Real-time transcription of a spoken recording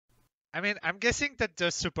I mean, I'm guessing that the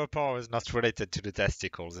superpower is not related to the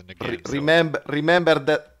testicles in the game, so Remember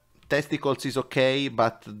that testicles is okay,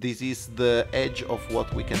 but this is the edge of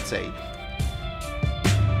what we can say.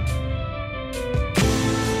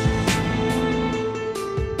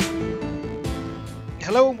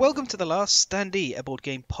 Hello and welcome to The Last Standee, a board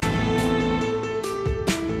game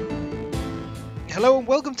Hello and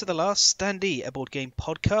welcome to The Last Standee, a board game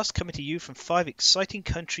podcast coming to you from 5 exciting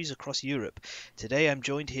countries across Europe. Today I'm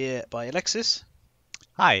joined here by Alexis,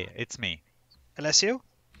 hi, it's me. Alessio,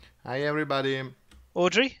 Hi everybody.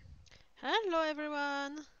 Audrey. Hello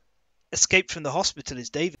everyone. Escaped from the hospital is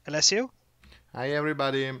David. Alessio, Hi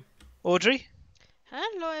everybody. Audrey.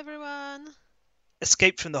 Hello everyone.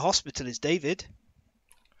 Escaped from the hospital is David.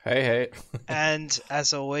 Hey. And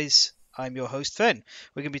as always, I'm your host, Fen.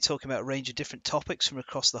 We're going to be talking about a range of different topics from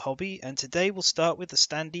across the hobby, and today we'll start with the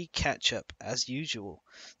Standee catch-up, as usual.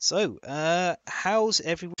 So, how's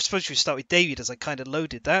everyone? I suppose we start with David, as I kind of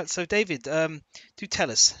loaded that. So, David, do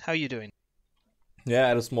tell us, how are you doing? Yeah, I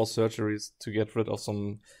had a small surgeries to get rid of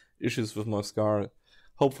some issues with my scar.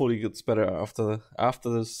 Hopefully it gets better after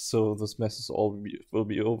this, so this mess will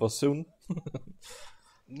be over soon.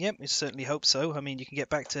 Yep, I certainly hope so. I mean, you can get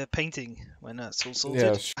back to painting when that's all sorted.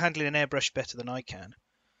 Yeah, Handling an airbrush better than I can.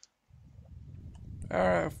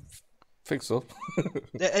 I think so.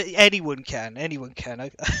 Anyone can.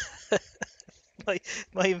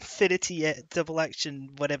 My Infinity double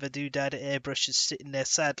action whatever doodad airbrush is sitting there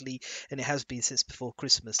sadly, and it has been since before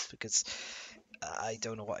Christmas because I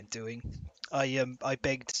don't know what I'm doing. I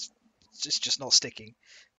begged, it's just not sticking.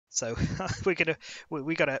 So we'll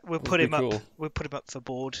put him cool. up. We'll put him up for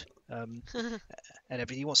board, and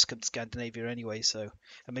everything. He wants to come to Scandinavia anyway, so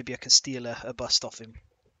and maybe I can steal a bust off him.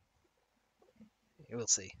 We'll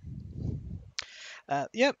see.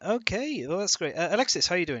 Yeah, okay, well that's great. Alexis,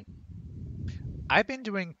 how are you doing? I've been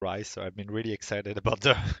doing right, so I've been really excited about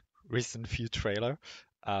the recent few trailer,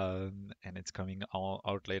 and it's coming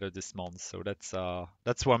out later this month. So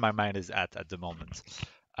that's where my mind is at the moment.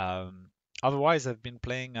 Um, Otherwise, I've been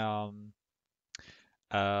playing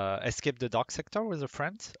Escape the Dark Sector with a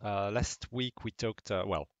friend. Last week we talked,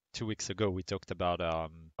 well, 2 weeks ago we talked about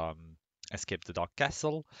Escape the Dark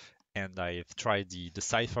Castle, and I've tried the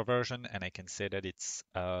Cypher version, and I can say that it's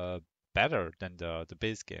better than the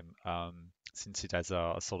base game, since it has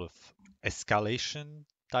a sort of escalation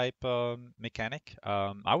type mechanic.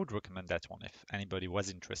 I would recommend that one if anybody was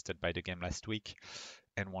interested by the game last week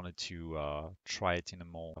and wanted to try it in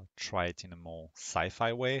a more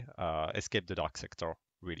sci-fi way. Escape the Dark Sector,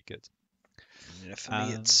 really good. Yeah, for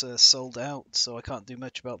me, it's sold out, so I can't do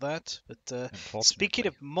much about that. But speaking Unfortunately.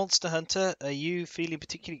 of Monster Hunter, are you feeling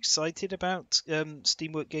particularly excited about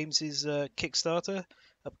Steamwork Games' Kickstarter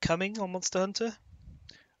upcoming on Monster Hunter?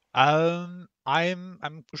 I'm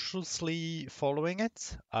cautiously following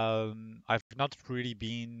it. I've not really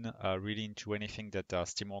been really into anything that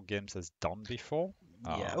Steamworld Games has done before.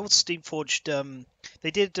 Yeah, old Steamforged. They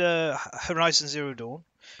did Horizon Zero Dawn,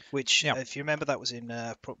 which, Yeah. if you remember, that was in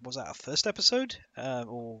was that our first episode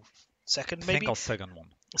or second I maybe? think our second one.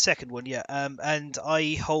 Second one, yeah. And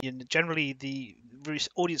I hold generally the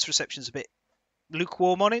audience reception is a bit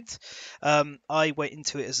lukewarm on it. I went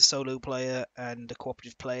into it as a solo player and a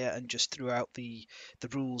cooperative player, and just threw out the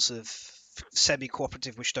rules of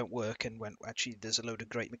semi-cooperative which don't work, and went actually there's a load of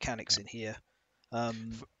great mechanics in here.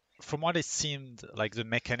 From what it seemed, like the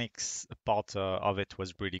mechanics part of it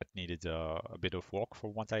was really needed a bit of work,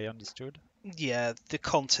 from what I understood. Yeah, the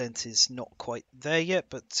content is not quite there yet,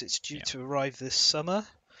 but it's due to arrive this summer.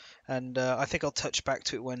 And I think I'll touch back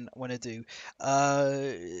to it when I do.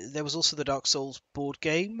 There was also the Dark Souls board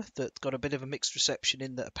game that got a bit of a mixed reception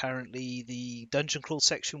in that apparently the dungeon crawl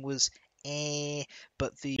section was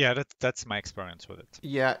but the Yeah, that's my experience with it.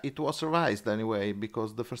 Yeah, it was revised anyway,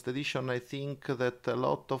 because the first edition, I think that a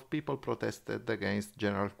lot of people protested against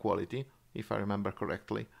general quality, if I remember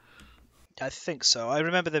correctly. I think so. I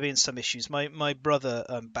remember there being some issues. My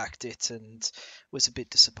brother backed it and was a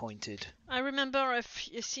bit disappointed. I remember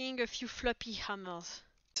seeing a few floppy hammers.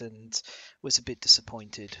 And was a bit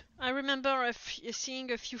disappointed. I remember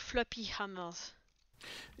seeing a few floppy hammers.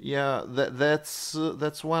 Yeah, that's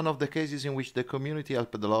one of the cases in which the community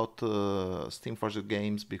helped a lot Steamforged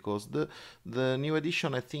Games, because the new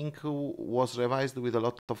edition, I think, was revised with a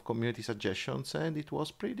lot of community suggestions, and it was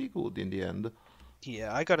pretty good in the end.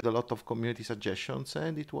 Yeah, I got A lot of community suggestions,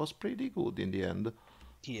 and it was pretty good in the end.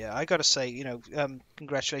 Yeah, I got to say,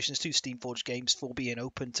 congratulations to Steamforged Games for being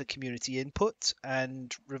open to community input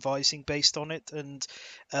and revising based on it, and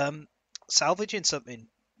salvaging something.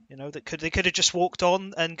 That they could have just walked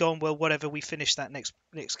on and gone, well, whatever, we finish that next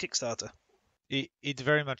Kickstarter. it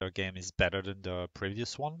very much our game is better than the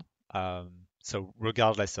previous one. So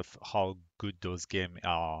regardless of how good those games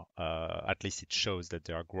are, at least it shows that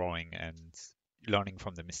they are growing and learning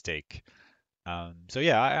from the mistake. So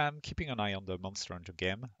yeah, I'm keeping an eye on the Monster Hunter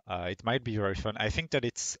game. It might be very fun. I think that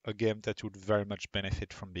it's a game that would very much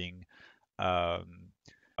benefit from being, um,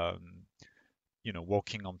 um,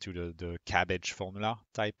 walking onto the cabbage formula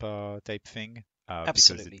type thing.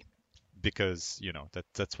 Absolutely. Because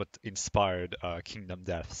that's what inspired Kingdom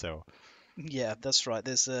Death. So Yeah, that's right.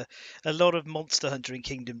 There's a lot of Monster Hunter in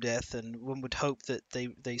Kingdom Death, and one would hope that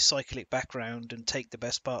they cycle it back round and take the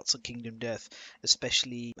best parts of Kingdom Death,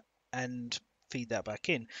 especially, and feed that back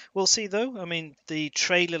in. We'll see though. I mean, the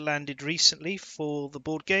trailer landed recently for the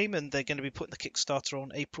board game, and they're going to be putting the Kickstarter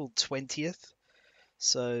on April 20th.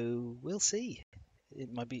 So we'll see.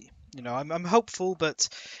 It might be, I'm hopeful, but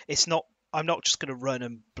it's not. I'm not just going to run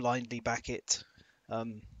and blindly back it.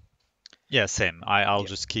 yeah, same. I'll Yeah.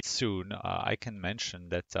 just keep soon. I can mention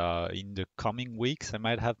that in the coming weeks I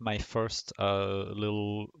might have my first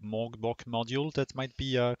little Morgbok module that might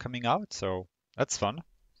be coming out. So that's fun.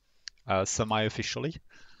 Semi-officially.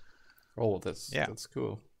 Oh, that's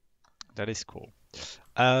cool. That is cool.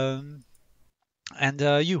 And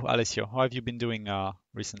you, Alessio, how have you been doing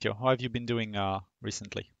recently?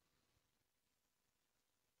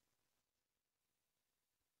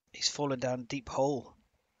 He's fallen down a deep hole.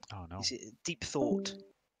 Oh no. He's in deep thought.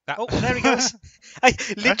 Ah. Oh, there he goes. I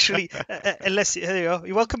literally, Alessio, there you go.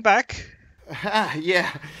 You're welcome back.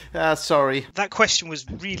 Yeah, sorry. That question was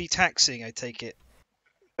really taxing, I take it.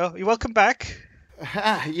 Oh, you're welcome back.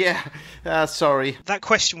 Yeah, sorry. That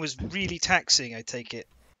question was really taxing, I take it.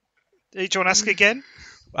 Do you want to ask again?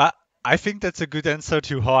 I think that's a good answer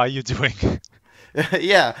to how are you doing?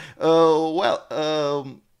 Yeah,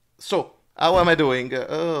 so how am I doing?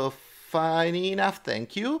 Fine enough,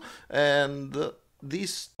 thank you. And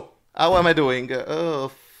how am I doing?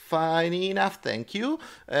 Fine enough, thank you.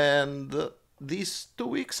 And these 2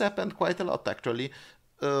 weeks happened quite a lot, actually.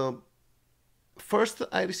 First,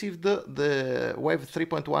 I received the Wave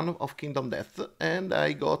 3.1 of Kingdom Death, and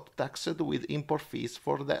I got taxed with import fees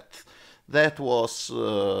for that. That was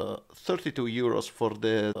 32 euros for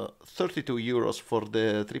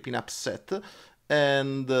the 3 pin-up set,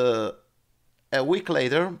 and a week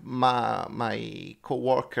later, my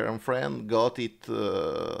co-worker and friend got it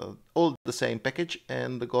all the same package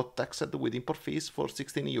and got taxed with import fees for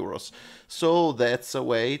 16 euros. So that's a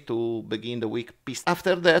way to begin the week pissed.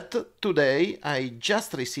 After that, today I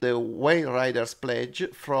just received the Whale Riders pledge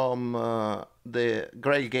from the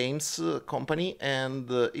Grail Games company, and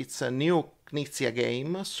it's a new Knizia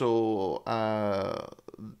game, so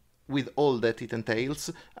with all that it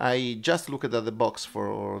entails. I just looked at the box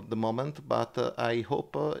for the moment, but I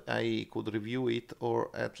hope I could review it or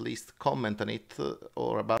at least comment on it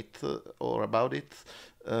or about it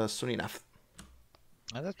soon enough.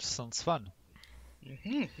 That just sounds fun.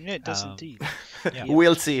 Mm-hmm. Yeah, it does indeed. Yeah.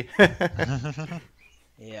 We'll see.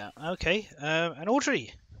 Yeah. Okay. And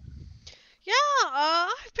Audrey. Yeah,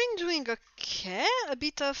 I've been doing okay. A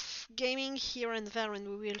bit of gaming here and there, and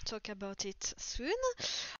we will talk about it soon.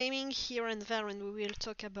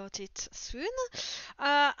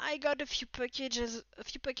 I got a few packages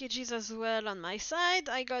as well on my side.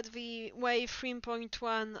 I got the Wave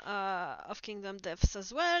 3.1 of Kingdom Deaths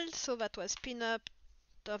as well, so that was pin-up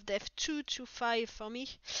of Death 2 to 5 for me.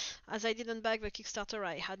 As I didn't back the Kickstarter,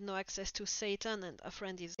 I had no access to Satan, and a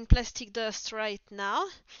friend is in plastic dust right now.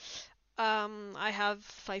 I have,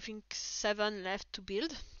 I think, 7 left to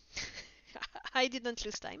build. I didn't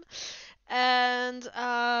lose time. And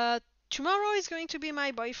tomorrow is going to be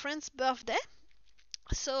my boyfriend's birthday.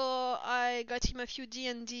 So I got him a few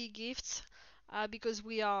D&D gifts because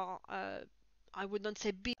we are, I would not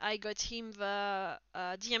say big. I got him the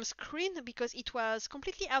DM screen because it was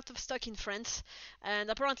completely out of stock in France.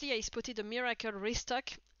 And apparently I spotted a miracle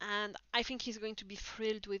restock. And I think he's going to be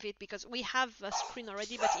thrilled with it because we have a screen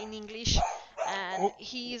already, but in English. And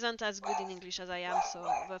he isn't as good in English as I am. So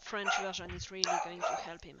the French version is really going to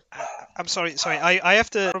help him. I'm sorry. I have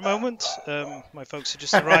to for a moment. My folks have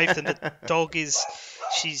just arrived, and the dog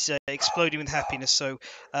she's exploding with happiness. So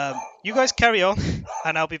you guys carry on,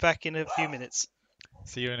 and I'll be back in a few minutes.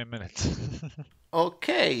 See you in a minute.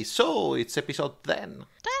 Okay, so it's episode 10.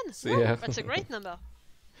 10? So, Wow, yeah. that's a great number.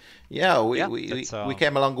 Yeah, Yeah, we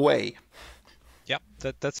came a long way. Yep,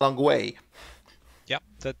 that's Long way. Yep,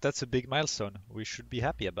 that's a big milestone. We should be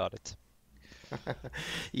happy about it.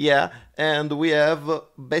 Yeah, and we have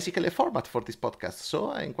basically a format for this podcast,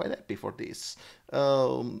 so I'm quite happy for this.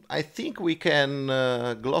 I think we can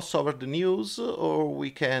gloss over the news, or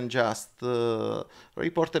we can just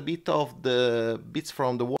report a bit of the bits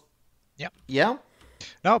from the world. Yeah. Yeah.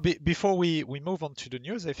 Now, before we move on to the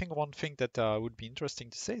news, I think one thing that would be interesting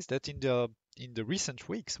to say is that in the recent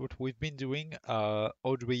weeks, what we've been doing,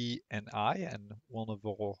 Audrey and I, and one of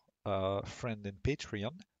our friend in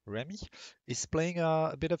Patreon, Remy, is playing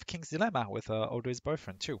a bit of King's Dilemma with Audrey's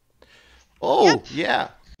boyfriend too. Oh, Yep. yeah.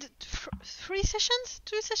 3 sessions?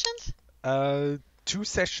 2 sessions? 2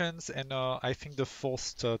 sessions, and I think the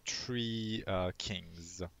first three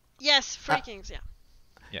kings. Yes, 3 kings, yeah.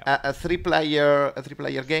 Yeah. A three-player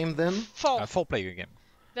game then? 4. A four-player game.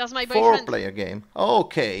 There's my boyfriend. Four-player game.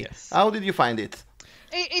 Okay. Yes. How did you find it?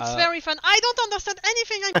 It's very fun. I don't understand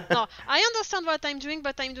anything. No, I understand what I'm doing,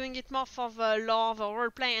 but I'm doing it more for the lore, the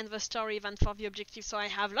roleplay, and the story than for the objective. So I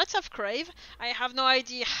have lots of crave. I have no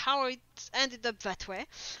idea how it ended up that way.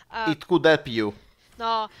 It could help you.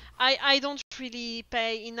 No, I don't really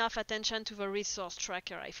pay enough attention to the resource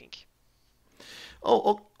tracker, I think.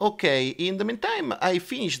 Oh, okay. In the meantime, I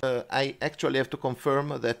finished. I actually have to confirm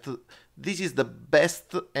that this is the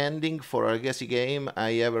best ending for a legacy game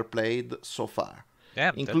I ever played so far.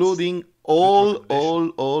 Damn, including all the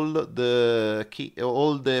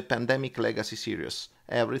Pandemic Legacy series.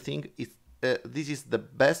 Everything is this is the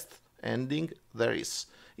best ending there is.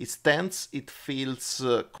 It's tense. It feels.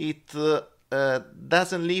 It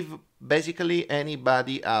doesn't leave basically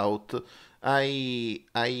anybody out. I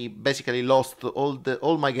basically lost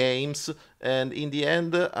all my games, and in the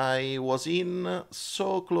end I was in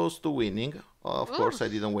so close to winning. Of course, I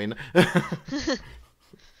didn't win.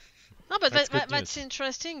 No, but That's that's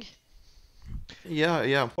interesting.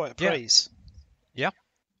 Yeah. Quite a praise. Yeah.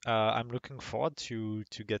 I'm looking forward to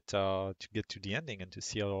get to the ending and to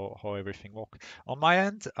see how everything works. On my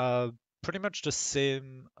end, pretty much the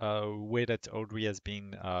same way that Audrey has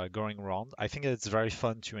been going around. I think it's very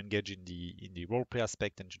fun to engage in the roleplay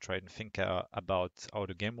aspect and to try and think about how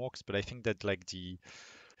the game works. But I think that like the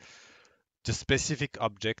specific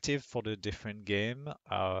objective for the different game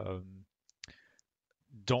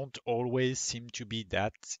don't always seem to be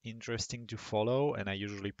that interesting to follow, and I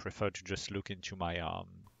usually prefer to just look into my own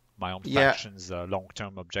faction's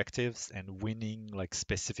long-term objectives, and winning like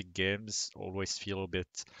specific games always feel a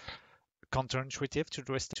bit counterintuitive to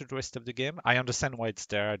the rest of the game. I understand why it's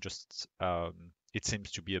there, just it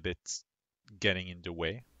seems to be a bit getting in the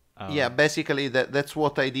way. Yeah, basically that's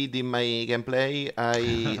what I did in my gameplay.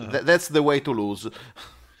 That's the way to lose.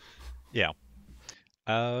 Yeah.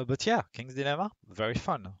 But yeah, King's Dilemma, very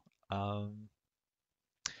fun.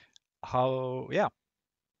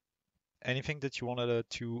 Anything that you wanted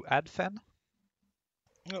to add, Fen?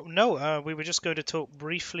 No, we were just going to talk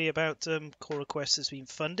briefly about Core Quest has been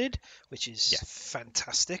funded, which is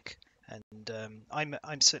fantastic. And I'm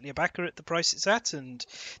certainly a backer at the price it's at, and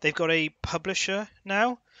they've got a publisher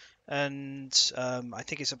now, and I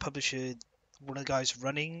think it's a publisher. One of the guys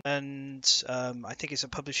running,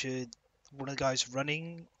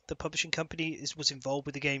 the publishing company was involved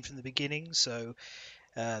with the game from the beginning, so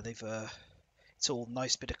they've it's all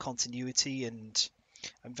nice bit of continuity, and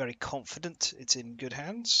I'm very confident it's in good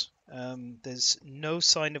hands. There's no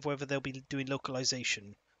sign of whether they'll be doing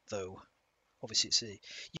localization, though. Obviously,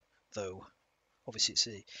 it's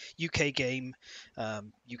a UK game,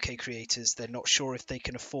 UK creators. They're not sure if they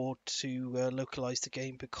can afford to localize the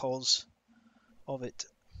game because of it.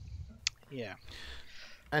 Yeah.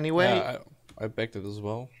 Anyway, Yeah, I backed it as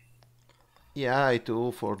well. Yeah, I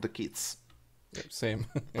too, for the kids. Yep, same.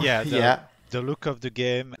 Yeah. The look of the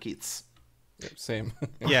game. Kids. Yep, same.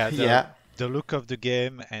 Yeah. The look of the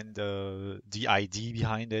game and the ID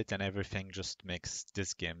behind it and everything just makes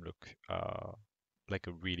this game look like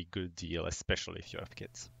a really good deal, especially if you have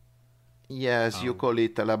kids. Yes, you call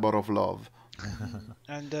it a labor of love.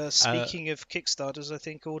 And speaking of Kickstarters, I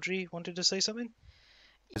think Audrey wanted to say something.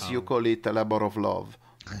 Yes, you call it a labor of love.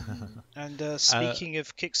 And speaking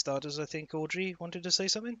of Kickstarters, I think Audrey wanted to say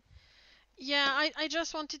something. Yeah, I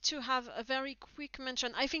just wanted to have a very quick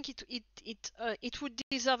mention. I think it would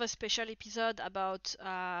deserve a special episode about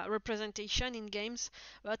representation in games.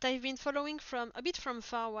 But I've been following from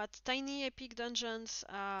far what Tiny Epic Dungeons,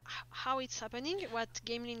 how it's happening, what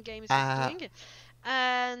Gamelin Games is doing,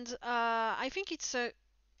 and I think it's a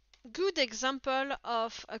good example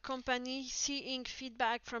of a company seeing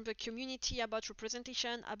feedback from the community about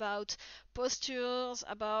representation, about postures,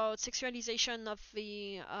 about sexualization of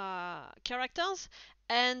the characters,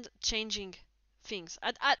 and changing things.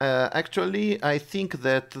 Actually, I think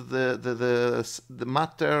that the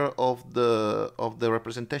matter of the the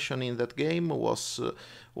representation in that game was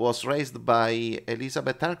raised by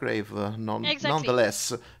Elizabeth Hargrave. Exactly.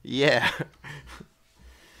 Nonetheless, yeah.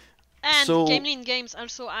 And So Gamelin Games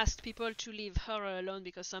also asked people to leave her alone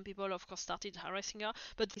because some people, of course, started harassing her.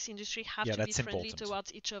 But this industry have Yeah, to be that's friendly important.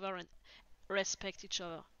 towards each other and respect each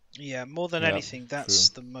other. Yeah, more than Yeah, anything, that's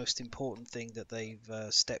the most important thing that they've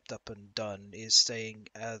stepped up and done is saying,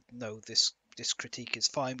 no, this critique is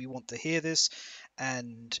fine. We want to hear this,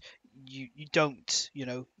 and you don't,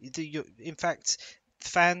 in fact,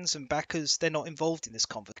 fans and backers, they're not involved in this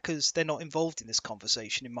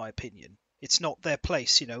conversation, in my opinion. It's not their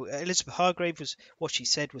place. Elizabeth Hargrave what she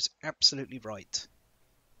said was absolutely right.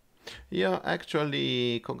 yeah,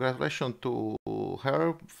 actually, congratulations to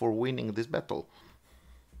her for winning this battle.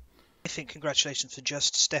 I think congratulations for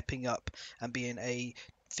just stepping up and being a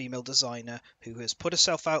female designer who has put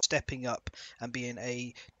herself out,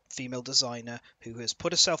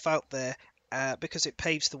 there, because it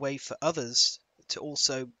paves the way for others to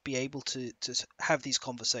also be able to have these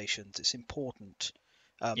conversations. It's important.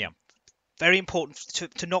 Yeah. Very important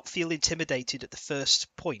to not feel intimidated at the first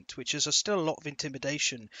point, which is still a lot of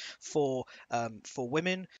intimidation for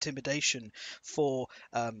women, for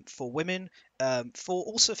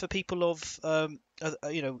also for people of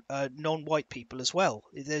non-white people as well.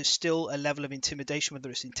 There's still a level of intimidation, whether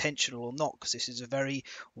it's intentional or not, because this is a very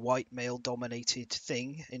white male-dominated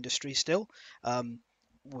industry still.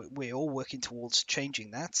 We're all working towards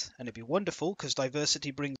changing that, and it'd be wonderful because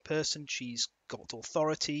diversity brings person. She's got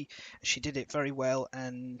authority. She did it very well,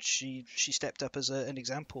 and she stepped up as an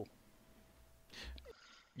example.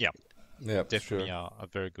 Yeah, Yeah, definitely sure. a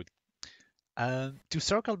very good. To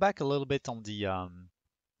circle back a little bit on the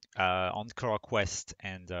on Cora Quest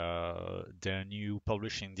and their new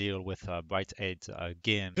publishing deal with Bright Edge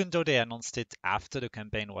Games. Even though they announced it after the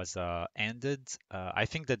campaign was ended, I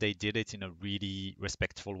think that they did it in a really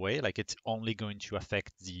respectful way. Like it's only going to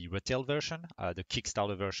affect the retail version. The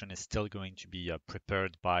Kickstarter version is still going to be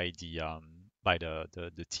prepared by the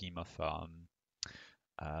team of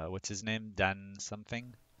what's his name, Dan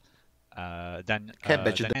something. Dan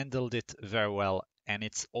handled it very well. And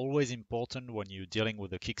it's always important when you're dealing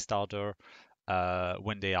with a Kickstarter,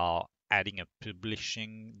 when they are adding a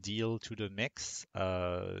publishing deal to the mix,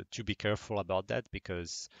 to be careful about that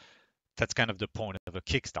because that's kind of the point of a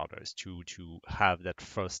Kickstarter is to have that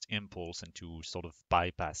first impulse and to sort of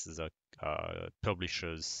bypass the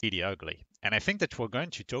publishers really ugly. And I think that we're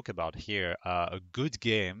going to talk about here a good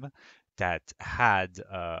game that had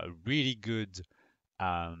a really good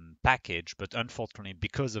package, but unfortunately,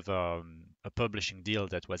 because of a publishing deal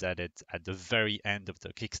that was added at the very end of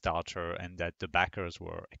the Kickstarter and that the backers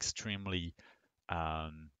were extremely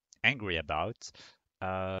angry about,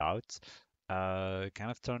 kind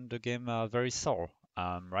of turned the game very sour.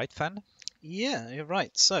 Right, Fan? Yeah, you're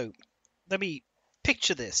right. So let me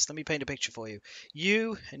picture this. Let me paint a picture for you.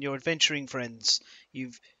 You and your adventuring friends,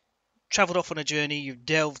 you've traveled off on a journey, you've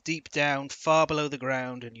delved deep down, far below the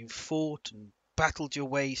ground, and you've fought and battled your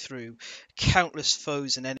way through countless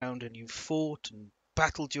foes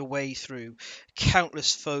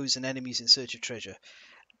and enemies in search of treasure.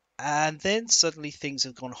 And then suddenly things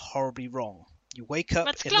have gone horribly wrong. You wake up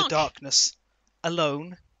That's in the Clunk. darkness,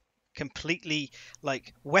 alone, completely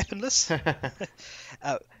weaponless,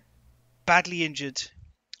 badly injured,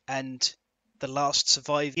 and the last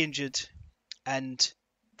surviving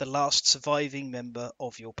member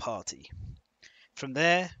of your party. From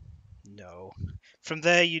there, no. From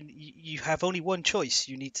there, you have only one choice.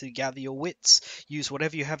 You need to gather your wits, use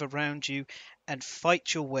whatever you have around you, and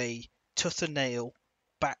fight your way tooth and nail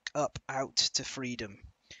back up out to freedom.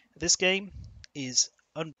 This game is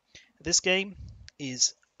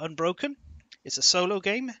Unbroken. It's a solo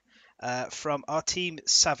game from our team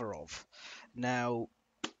Savarov. Now,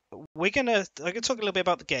 I'm gonna talk a little bit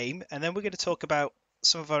about the game, and then we're gonna talk about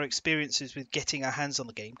some of our experiences with getting our hands on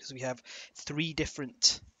the game because we have three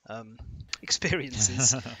different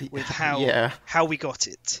experiences with how we got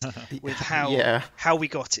it. How we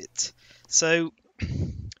got it. So,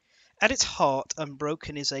 at its heart,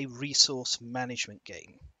 Unbroken is a resource management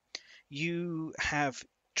game. You have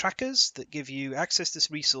trackers that give you access to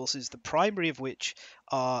resources, the primary of which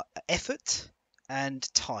are effort and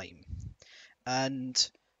time.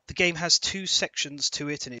 And the game has two sections to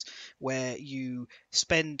it, and it's where you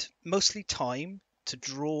spend mostly time to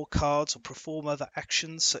draw cards or perform other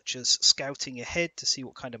actions such as scouting ahead to see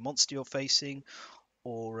what kind of monster you're facing,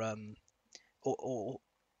 or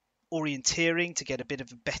orienteering to get a bit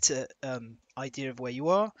of a better idea of where you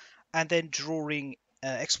are, and then drawing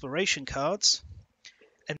exploration cards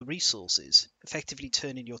and resources, effectively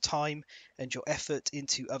turning your time and your effort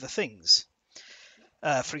into other things.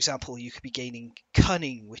 For example, you could be gaining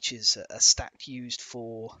cunning, which is a stat used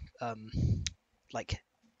for like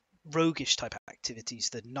roguish type activities.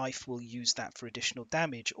 The knife will use that for additional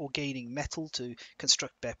damage, or gaining metal to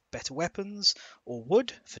construct better weapons, or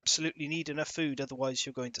wood for absolutely need enough food, otherwise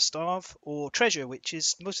you're going to starve, or treasure, which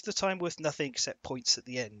is most of the time worth nothing except points at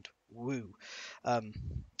the end. Woo.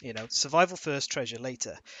 Survival first, treasure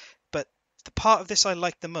later. But the part of this I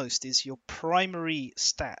like the most is your primary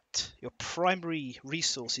stat, your primary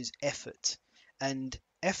resource is effort. And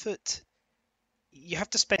effort, you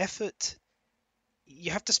have to spend effort.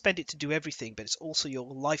 You have to spend it to do everything, but it's also your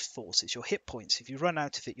life force, it's your hit points. If you run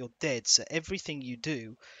out of it, you're dead. So everything you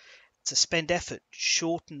do to spend effort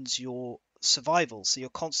shortens your survival. So you're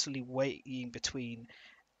constantly weighing between,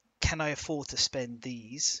 can I afford to spend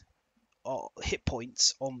these hit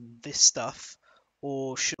points on this stuff,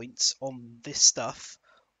 or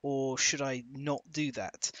should I not do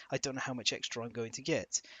that? I don't know how much extra I'm going to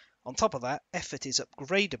get. On top of that, effort is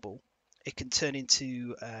upgradable. It can turn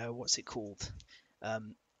into what's it called?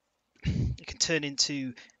 It can turn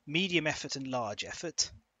into medium effort and large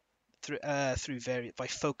effort through by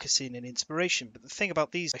focusing and inspiration. But the thing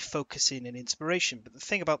about these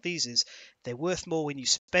is they're worth more when you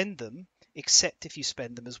spend them, except if you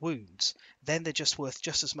spend them as wounds. Then they're just worth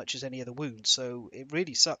just as much as any other wound. So it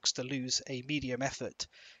really sucks to lose a medium effort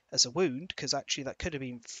as a wound, because actually that could have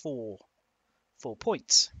been four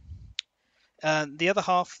points. The other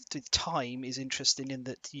half, the time, is interesting in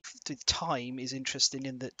that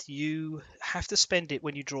you have to spend it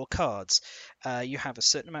when you draw cards. You have a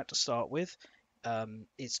certain amount to start with.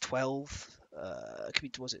 It's 12.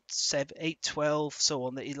 Was it 7, 8, 12, so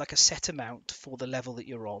on? Like a set amount for the level that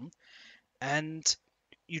you're on, and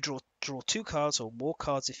you draw 2 cards or more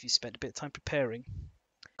cards if you spent a bit of time preparing.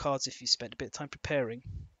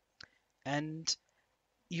 And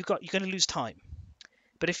you're going to lose time.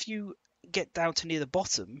 But if you get down to near the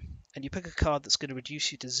bottom and you pick a card that's going to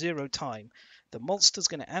reduce you to 0 time, the monster's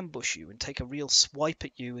going to ambush you and take a real swipe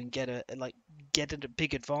at you and get a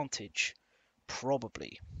big advantage.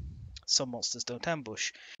 Probably. Some monsters don't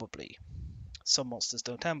ambush.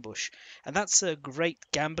 And that's a great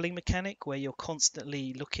gambling mechanic where you're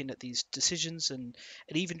constantly looking at these decisions, and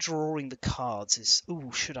even drawing the cards is,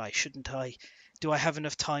 ooh, should I, shouldn't I? Do I have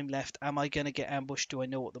enough time left? Am I going to get ambushed? Do I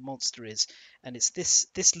know what the monster is? And it's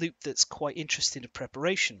this loop that's quite interesting of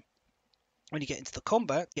preparation. When you get into the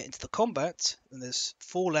combat, and there's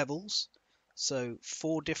 4 levels, so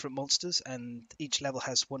 4 different monsters, and each level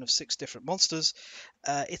has one of 6 different monsters.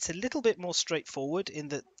 It's a little bit more straightforward in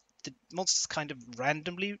that the monsters kind of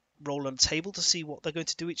randomly roll on a table to see what they're going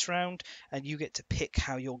to do each round, and you get to pick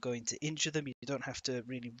how you're going to injure them. You don't have to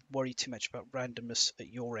really worry too much about randomness at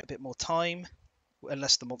your end. A bit more time,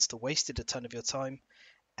 unless the monster wasted a ton of your time,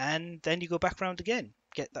 and then you go back around again,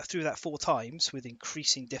 get that through that 4 times with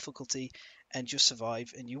increasing difficulty, and you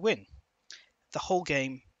survive and you win. The whole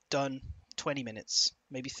game done 20 minutes,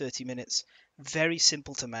 maybe 30 minutes. Very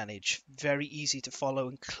simple to manage, very easy to follow,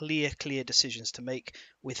 and clear decisions to make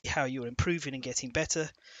with how you're improving and getting better.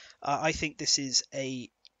 I think this is a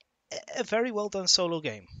very well done solo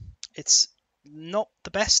game. It's not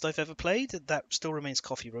the best I've ever played. That still remains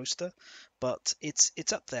Coffee Roaster, but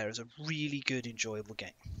it's up there as a really good, enjoyable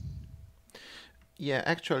game. Yeah,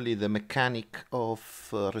 actually, the mechanic of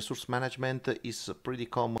resource management is pretty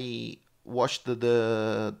common. I watched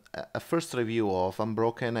a first review of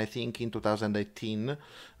Unbroken, I think, in 2018,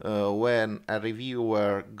 when a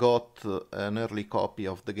reviewer got an early copy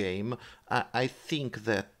of the game. I think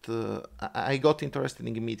that I got interested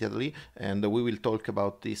immediately, and we will talk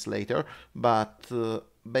about this later. But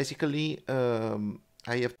basically,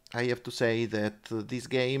 I have to say that this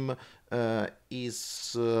game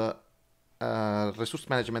is resource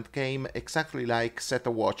management game exactly like Set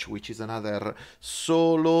a Watch, which is another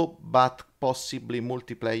solo but possibly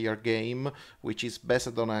multiplayer game, which is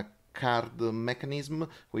based on a card mechanism,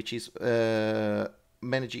 which is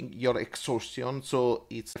managing your exhaustion. So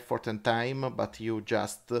it's effort and time, but you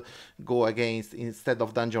just go against, instead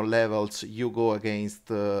of dungeon levels, you go against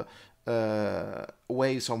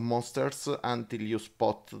waves of monsters until you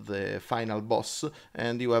spot the final boss,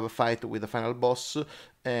 and you have a fight with the final boss,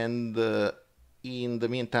 and in the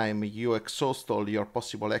meantime you exhaust all your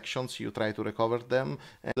possible actions, you try to recover them,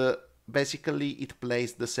 and basically it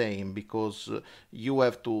plays the same, because you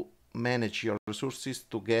have to manage your resources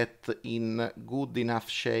to get in good enough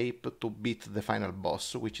shape to beat the final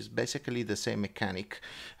boss, which is basically the same mechanic.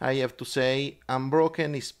 I have to say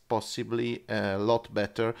Unbroken is possibly a lot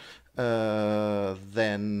better.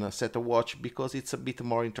 than Set a Watch, because it's a bit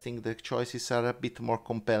more interesting. The choices are a bit more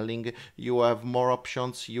compelling. You have more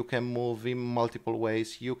options. You can move in multiple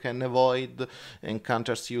ways. You can avoid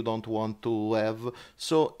encounters you don't want to have.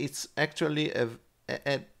 So it's actually a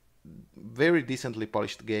very decently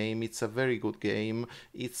polished game. It's a very good game.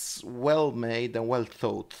 It's well made and well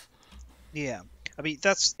thought. Yeah, I mean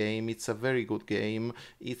that's Game. It's a very good game.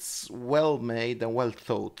 It's well made and well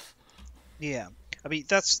thought. Yeah, I mean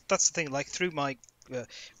that's the thing. Like through my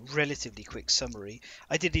relatively quick summary,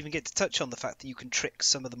 I didn't even get to touch on the fact that you can trick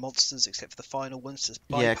some of the monsters, except for the final ones, to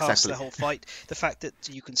bypass Yeah, exactly. the whole fight. The fact that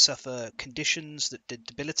you can suffer conditions that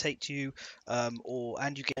debilitate you,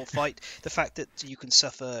 and you get fight. The fact that you can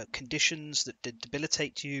suffer conditions that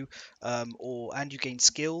debilitate you, and you gain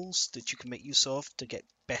skills that you can make use of to get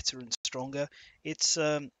better and stronger. There's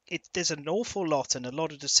an awful lot and a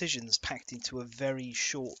lot of decisions packed into a very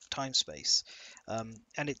short time space.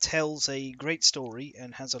 And it tells a great story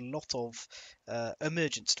and has a lot of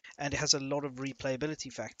emergence, and it has a lot of replayability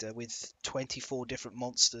factor with 24 different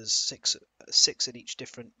monsters, six at each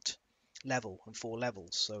different level and 4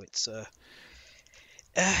 levels. So it's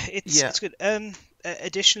good.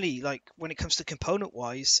 Additionally, like when it comes to component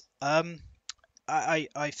wise, I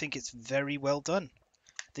think it's very well done.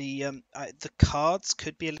 The cards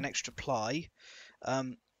could be an extra ply,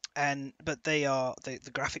 but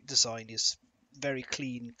the graphic design is very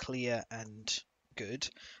clean, clear, and good.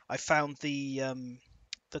 I found the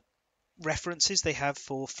references they have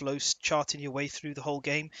for flow charting your way through the whole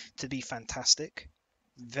game to be fantastic,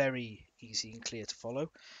 very easy and clear to follow.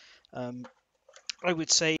 I would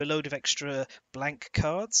say a load of extra blank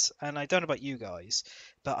cards, and I don't know about you guys,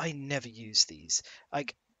 but I never use these.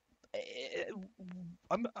 Like,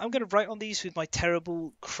 I'm going to write on these with my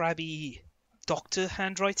terrible, crabby doctor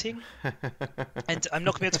handwriting, and I'm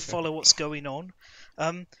not going to be able to follow what's going on.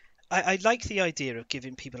 I like the idea of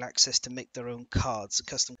giving people access to make their own cards,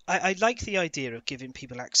 custom. I like the idea of giving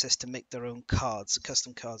people access to make their own cards,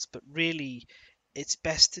 custom cards, but really, it's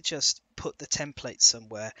best to just put the template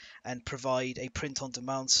somewhere and provide a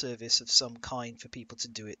print-on-demand service of some kind for people to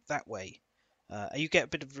do it that way. You get a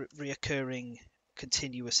bit of reoccurring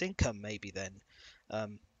continuous income maybe then.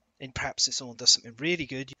 And perhaps if someone does something really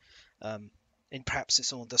good,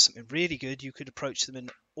 you could approach them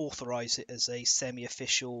and authorize it as a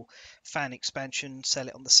semi-official fan expansion, sell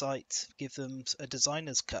it on the site, give them a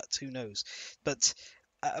designer's cut, who knows. But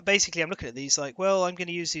basically I'm looking at these like, well, I'm going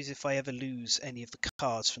to use these if I ever lose any of the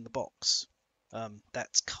cards from the box.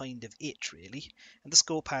 That's kind of it really. And the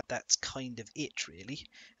scorepad's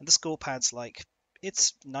like,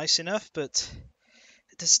 it's nice enough, but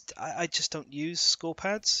I just don't use score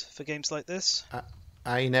pads for games like this.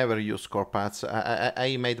 I never use score pads.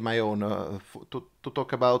 I made my own. To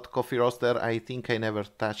talk about Coffee Roaster, I think I never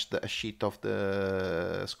touched a sheet of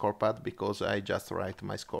the score pad because I just write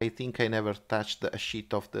my score. I think I never touched a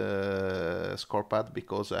sheet of the score pad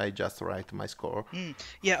because I just write my score.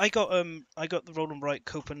 Yeah, I got the Roll and Write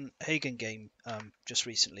Copenhagen game just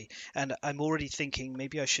recently, and I'm already thinking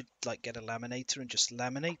maybe I should like get a laminator and just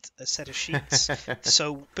laminate a set of sheets.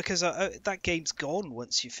 So because that game's gone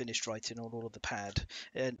once you finished writing on all of the pad,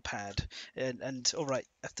 and all right,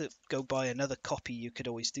 I have to go buy another copy. You could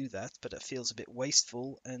always do that, but it feels a bit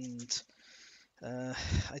wasteful, and I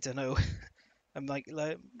don't know. I'm like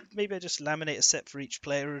maybe I just laminate a set for each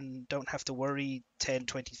player and don't have to worry 10,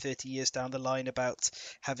 20, 30 years down the line about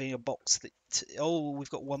having a box that, we've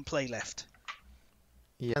got one play left.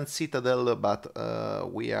 Yeah, and Citadel,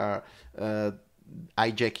 but we are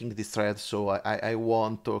hijacking this thread, so I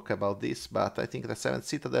won't talk about this, but I think the 7th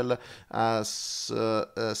Citadel has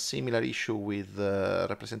a similar issue with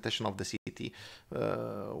representation of the city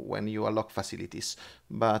when you unlock facilities.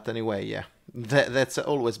 But anyway, yeah, that's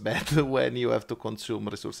always bad when you have to consume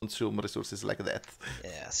resources like that.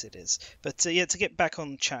 Yes, it is. But yeah, to get back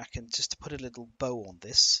on track and just to put a little bow on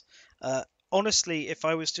this, honestly, if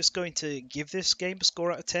I was just going to give this game a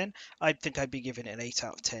score out of 10, I think I'd be giving it an 8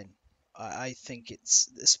 out of 10. I think it's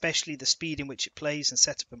especially the speed in which it plays and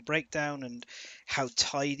setup and breakdown, and how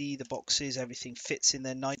tidy the boxes, everything fits in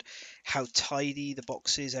there nicely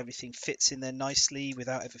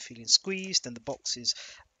without ever feeling squeezed, and the box is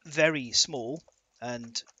very small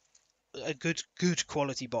and a good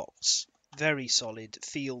quality box, very solid,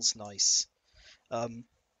 feels nice. That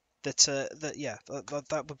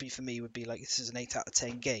would be for me, would be like, this is an 8 out of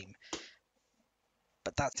 10 game,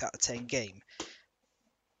 but that's out of 10 game.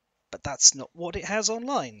 But that's not what it has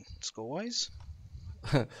online, score-wise.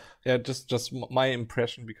 Yeah, just my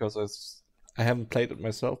impression, because I haven't played it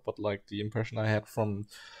myself, but like the impression I had from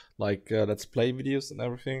like Let's Play videos and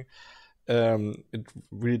everything, it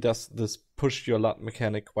really does this push your luck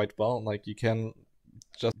mechanic quite well. Like you can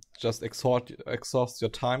just exhaust your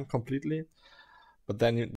time completely, but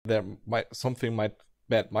then there might something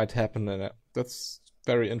bad might happen, and that's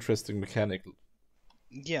very interesting mechanic.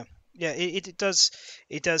 Yeah, yeah, it does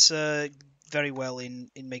very well in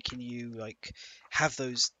making you like have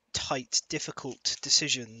those tight, difficult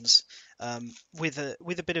decisions with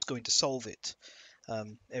a bit of going to solve it.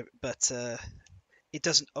 But it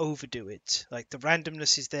doesn't overdo it. Like the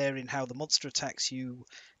randomness is there in how the monster attacks you.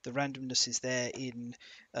 The randomness is there in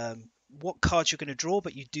what cards you're going to draw,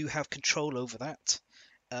 but you do have control over that.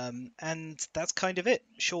 And that's kind of it.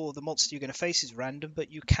 Sure, the monster you're going to face is random,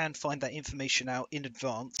 but you can find that information out in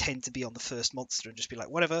advance. Tend to be on the first monster and just be like,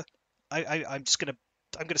 whatever. I'm gonna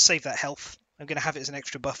save that health. I'm gonna have it as an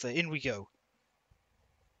extra buffer. In we go.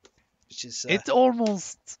 Which is It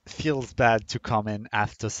almost feels bad to come in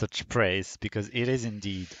after such praise because it is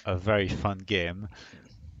indeed a very fun game.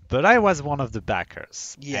 But I was one of the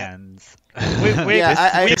backers, yeah. and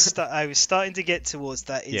Yeah, I was starting to get towards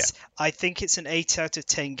that. Yeah. I think it's an 8 out of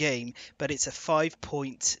 10 game, but it's a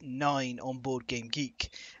 5.9 on Board Game Geek,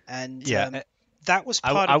 and yeah, that was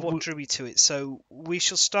part I of what would. drew me to it. So we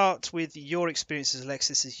shall start with your experiences,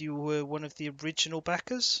 Alexis, as you were one of the original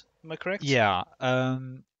backers. Am I correct? Yeah,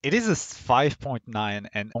 it is a 5.9,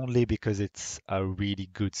 and only because it's a really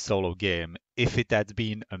good solo game. If it had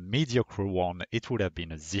been a mediocre one, it would have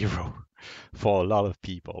been a 0 for a lot of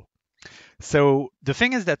people. So the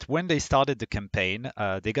thing is that when they started the campaign,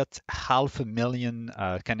 they got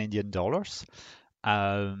 $500,000 Canadian dollars.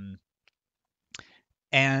 Um,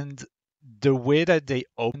 and the way that they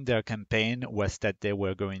opened their campaign was that they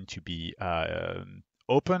were going to be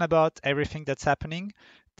open about everything that's happening,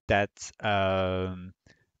 that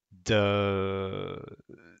the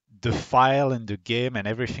the file and the game and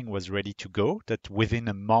everything was ready to go, that within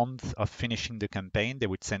a month of finishing the campaign, they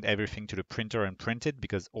would send everything to the printer and print it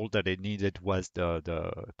because all that they needed was the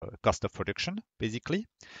cost of production, basically.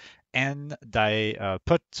 And they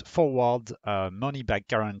put forward a money back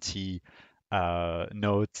guarantee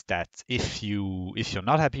note that if you're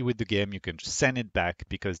not happy with the game, you can just send it back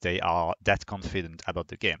because they are that confident about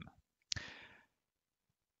the game.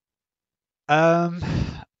 Um,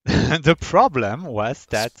 the problem was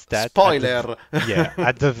that Spoiler.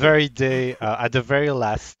 at the very day at the very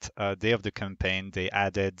last day of the campaign, they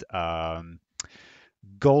added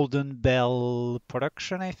Golden Bell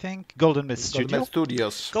Production, I think, Golden Bell Golden Bell Studio,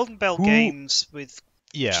 Studios. Golden Bell who Games which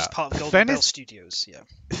yeah is part of Golden Fen Bell is Studios. Yeah.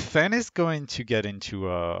 Fen is going to get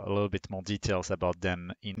into a little bit more details about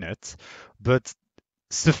them in it, but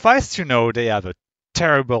suffice to know, they have a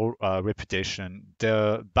terrible reputation.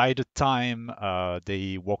 By the time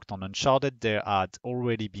they worked on Uncharted, there had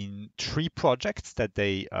already been 3 projects that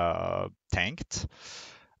they tanked.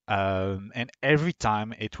 And every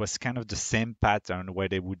time it was kind of the same pattern where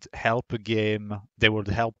they would help a game, they would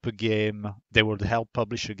help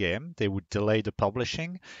publish a game, they would delay the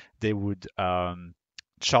publishing, they would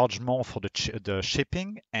charge more for the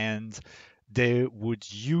shipping, and they would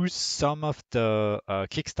use some of the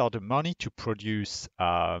Kickstarter money to produce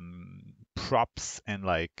props and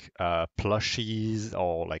like plushies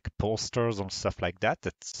or like posters and stuff like that.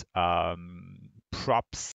 That's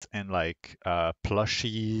props and like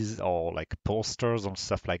plushies or like posters and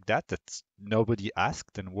stuff like that that nobody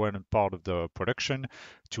asked and weren't part of the production,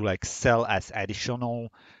 to like sell as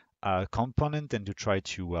additional component and to try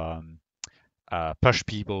to push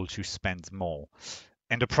people to spend more.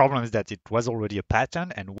 And the problem is that it was already a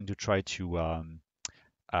pattern, and to try to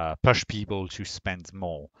push people to spend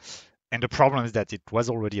more. And the problem is that it was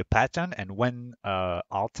already a pattern, and when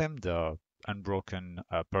Artem, the Unbroken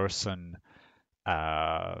person,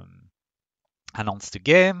 announced the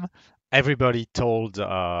game, everybody told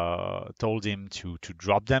him to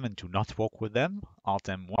drop them and to not work with them.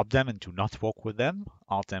 Artem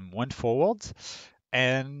went forward,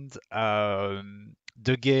 and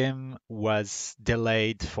the game was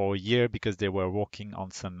delayed for a year because they were working on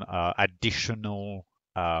some additional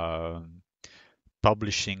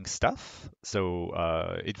publishing stuff. So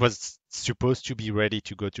it was supposed to be ready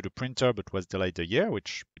to go to the printer, but was delayed a year,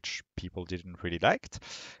 which people didn't really liked.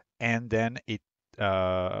 And then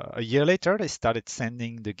a year later, they started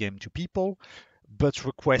sending the game to people, but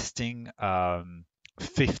requesting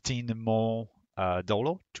 15 more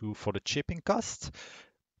dollar for the shipping cost.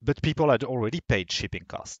 But people had already paid shipping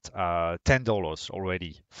cost, $10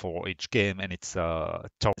 already for each game, and it's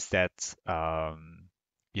towards that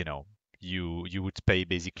you know you would pay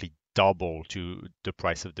basically double to the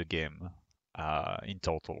price of the game. in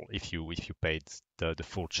total if you paid the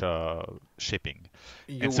full shipping.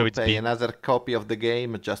 You And so would it's pay been another copy of the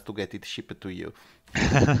game just to get it shipped to you.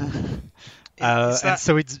 and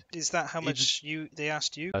so Is that how it's much they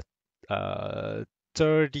asked you? uh,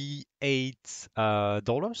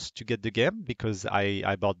 $38 to get the game because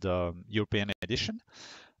I bought the European edition.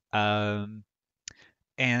 Um,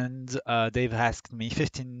 and they've asked me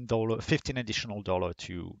 $15 additional dollar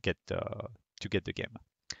to get the game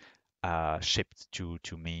shipped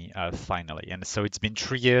to me finally. And so it's been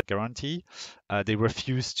 3 years guarantee. They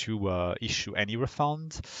refuse to issue any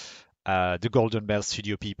refund. The Golden Bell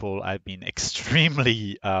Studio people have been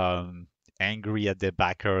extremely angry at their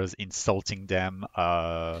backers, insulting them,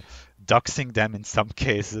 doxing them in some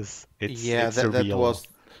cases. Yeah, It's a real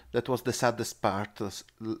that was the saddest part.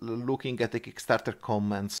 Looking at the Kickstarter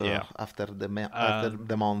comments yeah. after the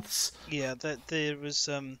months. Yeah, there was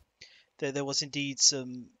there was indeed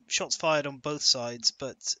some shots fired on both sides,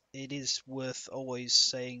 but it is worth always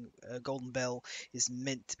saying Golden Bell is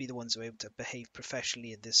meant to be the ones who are able to behave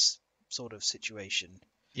professionally in this sort of situation.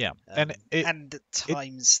 Yeah, and at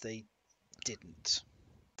times they didn't.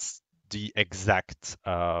 It's the exact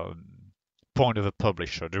point of a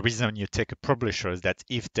publisher. The reason you take a publisher is that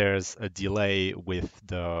if there's a delay with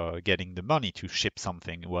the getting the money to ship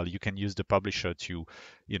something, well, you can use the publisher to,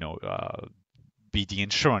 you know, be the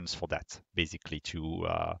insurance for that, basically to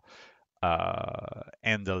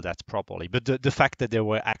handle that properly. But the fact that they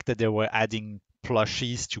were adding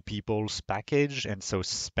plushies to people's package and so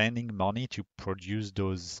spending money to produce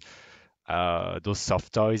those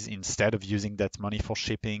soft toys instead of using that money for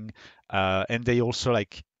shipping. And they also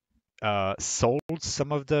sold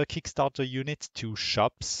some of the Kickstarter units to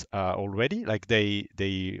shops already. Like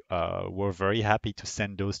they were very happy to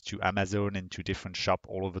send those to Amazon and to different shops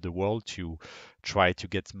all over the world to try to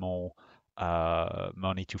get more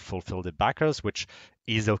money to fulfill the backers, which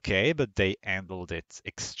is okay, but they handled it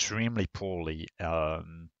extremely poorly.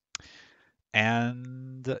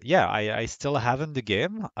 And yeah, I still haven't the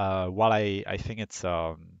game. While I think it's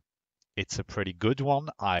a pretty good one,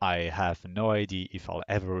 I have no idea if I'll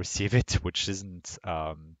ever receive it, which isn't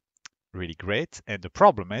really great. And the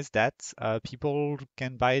problem is that people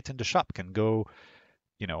can buy it in the shop, can go,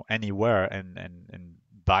 you know, anywhere and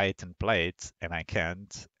buy it and play it, and I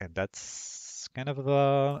can't, and that's kind of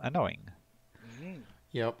annoying. Mm.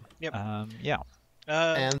 Yep. Yeah.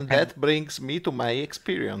 And that brings me to my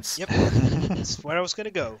experience. Yep. That's where I was going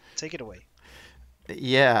to go. Take it away.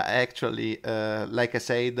 Yeah, actually, like I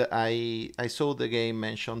said, I saw the game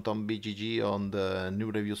mentioned on BGG on the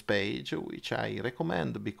new reviews page, which I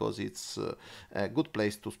recommend because it's a good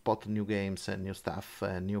place to spot new games and new stuff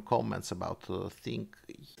and new comments about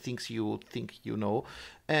things you think you know.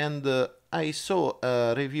 And I saw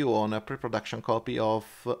a review on a pre-production copy of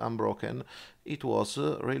Unbroken. It was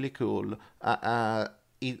really cool.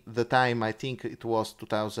 The time I think it was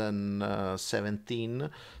 2017,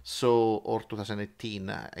 so or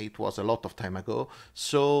 2018. It was a lot of time ago.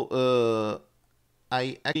 So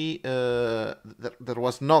I actually there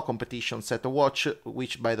was no competition set to watch,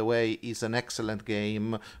 which by the way is an excellent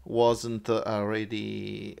game. Wasn't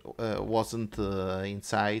already wasn't in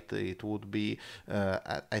sight. It would be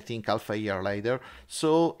I think half a year later.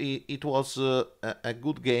 So it was a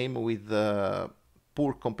good game with.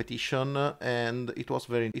 Poor competition, and it was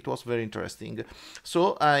very interesting.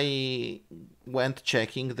 So I went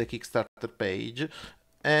checking the Kickstarter page,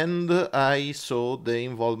 and I saw the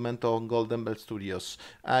involvement of Golden Bell Studios.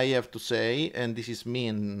 I have to say, and this is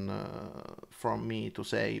mean from me to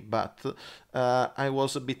say, but I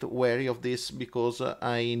was a bit wary of this because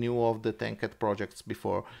I knew of the Tanked projects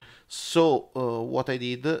before. So what I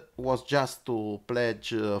did was just to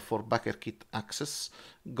pledge for Backer Kit access,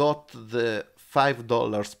 got the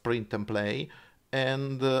 $5 print and play,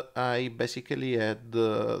 and I basically had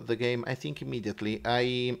the game. I think immediately.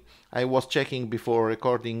 I was checking before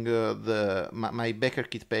recording my Backer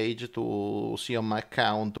Kit page to see on my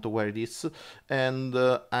account where it is, and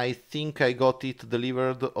I think I got it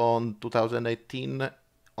delivered on 2018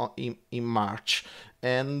 in March,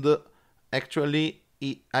 and actually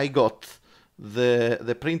I got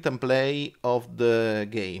the print and play of the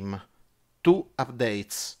game, 2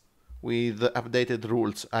 updates with updated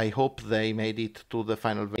rules. I hope they made it to the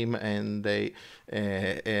final game and they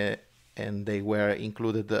were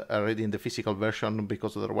included already in the physical version,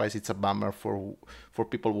 because otherwise it's a bummer for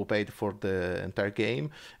people who paid for the entire game.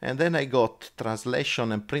 And then I got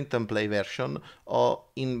translation and print and play version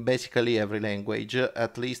in basically every language,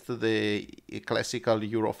 at least the classical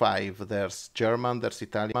Euro 5. There's German, there's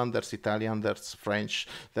Italian, there's French,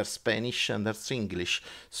 there's Spanish, and there's English.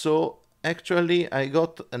 So Actually, I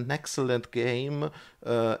got an excellent game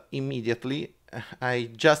immediately. I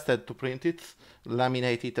just had to print it,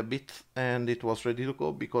 laminate it a bit, and it was ready to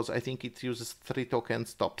go because I think it uses 3 token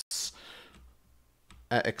stops,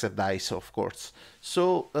 except dice, of course.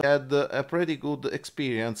 So I had a pretty good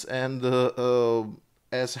experience, and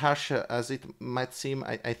as harsh as it might seem,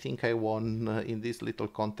 I think I won in this little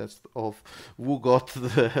contest of who got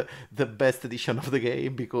the best edition of the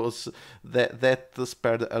game because that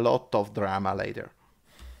spared a lot of drama later.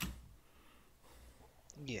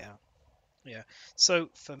 Yeah, yeah. So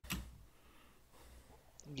for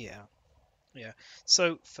yeah, yeah.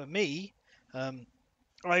 So for me, um,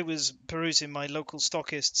 I was perusing my local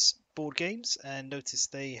stockists board games and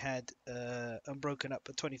noticed they had Unbroken up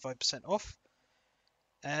at 25% off,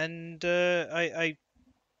 and I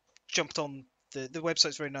jumped on the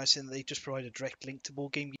website's very nice in that they just provide a direct link to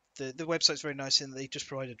Board Game. The website's very nice in that they just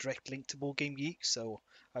provide a direct link to Board Game Geek. So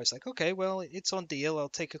I was like, okay, well, it's on deal. I'll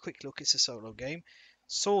take a quick look. It's a solo game.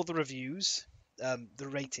 Saw the reviews, the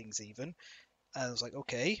ratings even, and I was like,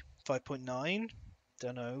 okay, 5.9.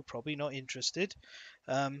 Don't know, probably not interested.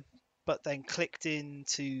 But then clicked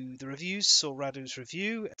into the reviews, saw Radu's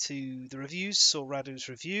review, and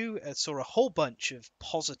saw a whole bunch of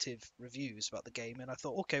positive reviews about the game. And I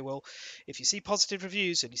thought, okay, well, if you see positive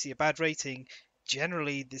reviews and you see a bad rating,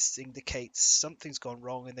 generally this indicates something's gone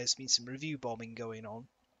wrong and there's been some review bombing going on,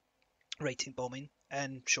 rating bombing.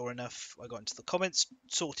 And sure enough, I got into the comments,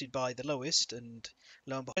 sorted by the lowest, and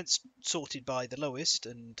lo and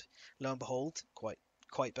behold, quite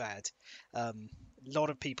bad. A lot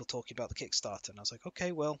of people talking about the Kickstarter, and I was like,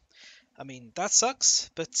 okay, well, I mean that sucks,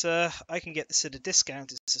 but I can get this at a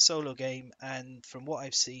discount. It's a solo game, and from what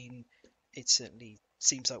I've seen, it certainly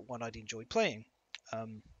seems like one I'd enjoy playing.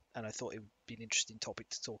 And I thought it would be an interesting topic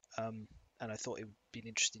to talk.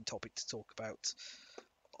 About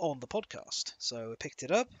on the podcast. So I picked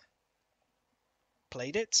it up,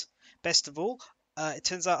 played it. Best of all, it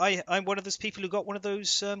turns out I'm one of those people who got one of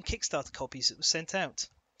those Kickstarter copies that was sent out.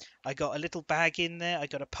 I got a little bag in there. I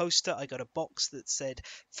got a poster. I got a box that said,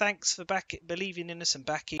 "Thanks for believing in us and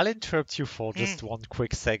backing." I'll interrupt you for just one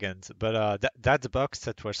quick second, but that box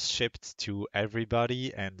that was shipped to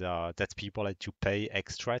everybody and that people had to pay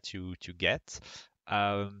extra to get,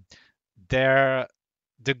 um, there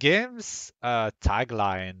the game's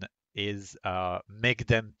tagline is "Make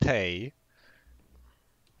them pay,"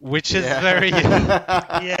 which is very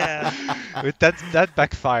Yeah. that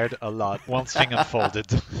backfired a lot once thing unfolded.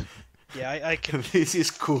 Yeah, I can. This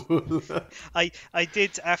is cool. I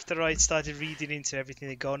did after I started reading into everything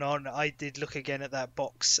that gone on. I did look again at that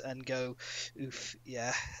box and go, "Oof,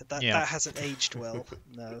 yeah, that hasn't aged well."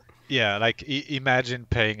 No. Yeah, like imagine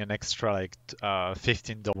paying an extra like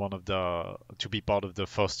 $15 one of the to be part of the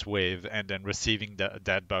first wave, and then receiving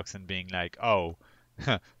that box and being like, "Oh,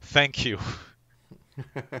 thank you."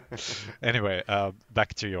 Anyway,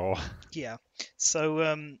 back to your. Yeah. So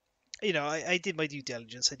I did my due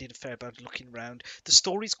diligence. I did a fair amount of looking around. The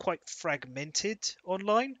story's quite fragmented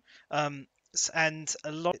online, and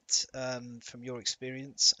a lot of it, from your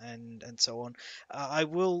experience and so on. I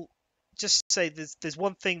will just say there's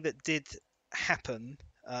one thing that did happen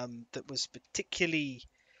that was particularly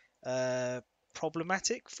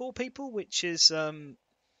problematic for people, which is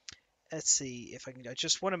let's see if I can. I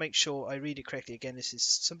just want to make sure I read it correctly. Again, this is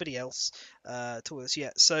somebody else told us. Yeah,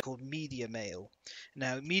 so called Media Mail.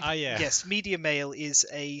 Now, Yeah. yes, Media Mail is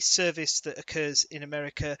a service that occurs in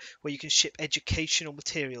America where you can ship educational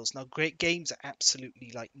materials. Now, great games are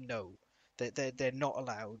absolutely like no. They're not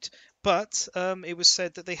allowed. But it was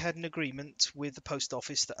said that they had an agreement with the post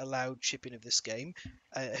office that allowed shipping of this game.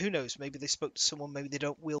 Who knows? Maybe they spoke to someone. Maybe they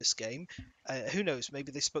don't will this game. Who knows?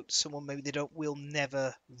 Maybe they spoke to someone. Maybe they don't. We'll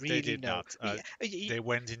never They really did know. not. They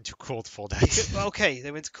went into court for that. Okay, they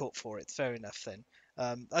went to court for it. Fair enough then.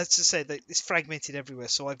 As to say that it's fragmented everywhere.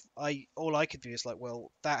 So all I could do is like,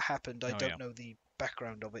 well, that happened. I Oh don't yeah. know the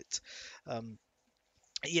background of it.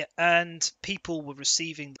 Yeah, and people were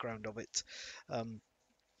receiving the background of it.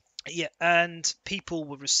 Yeah, and people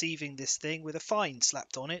were receiving this thing with a fine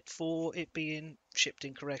slapped on it for it being shipped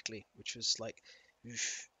incorrectly, which was like,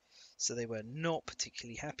 oof. So they were not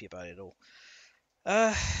particularly happy about it all.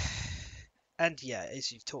 Uh, and yeah,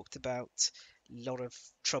 as you've talked about, a lot of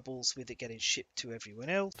troubles with it getting shipped to everyone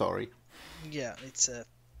else. Story. Yeah, it's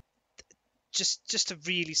just a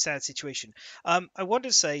really sad situation. I want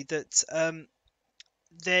to say that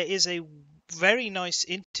there is a very nice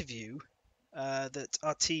interview that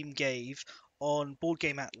our team gave on Board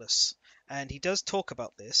Game Atlas, and he does talk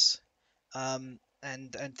about this and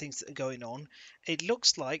things that are going on. It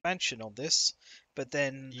looks like mention on this but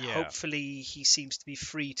then Yeah. hopefully he seems to be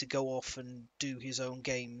free to go off and do his own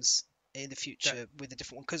games in the future with a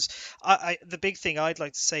different one. Because the big thing I'd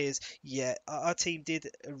like to say is, yeah, our team did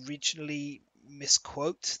originally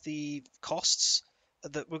misquote the costs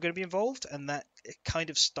that were going to be involved, and that it kind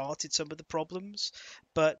of started some of the problems,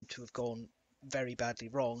 but to have gone very badly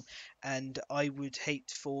wrong. And I would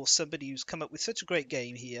hate for somebody who's come up with such a great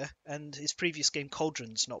game here, and his previous game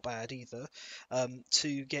Cauldron's not bad either,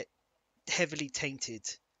 to get heavily tainted.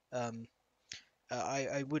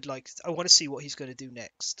 I want to see what he's going to do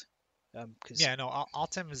next. Yeah, no,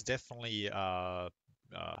 Artem is definitely. I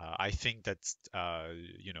think that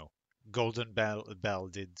Golden Bell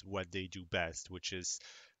did what they do best, which is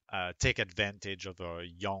take advantage of a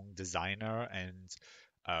young designer and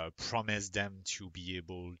promise them to be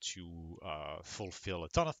able to fulfill a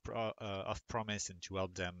ton of promise and to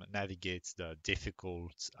help them navigate the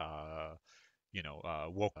difficult,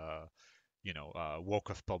 walk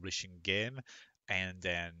of publishing game. And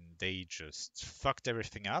then they just fucked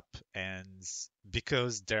everything up, and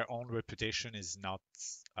because their own reputation is not,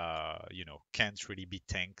 can't really be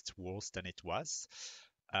tanked worse than it was.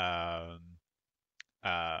 I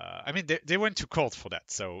mean, they went to court for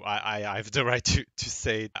that, so I have the right to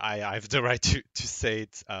say it. I have the right to say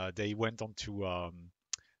it. They went on to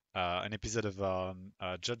an episode of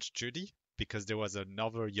Judge Judy because there was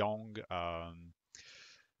another young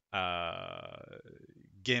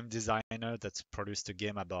game designer that produced a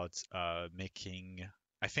game about making.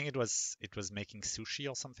 I think it was making sushi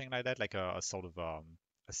or something like that, like a sort of a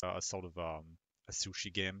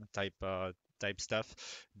sushi game type stuff.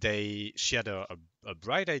 She had a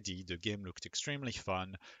bright idea. The game looked extremely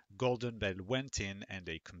fun. Golden Bell went in and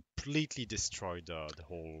they completely destroyed the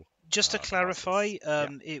whole. Just to clarify,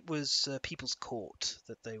 process. it was People's Court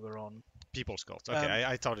that they were on. People's Court. Okay,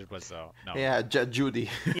 I thought it was no. Yeah, Judy.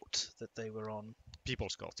 That they were on.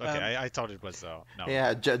 People's Court. Okay, I thought it was no.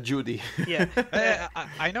 Yeah, Judy. Yeah.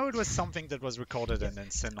 I know it was something that was recorded and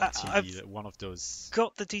then sent on TV. One of those.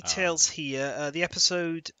 Got the details here. The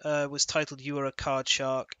episode was titled "You Are a Card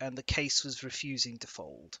Shark," and the case was refusing to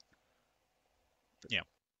fold. Yeah.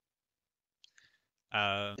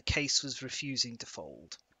 The case was refusing to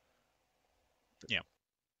fold. Yeah.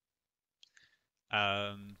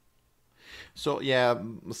 So yeah,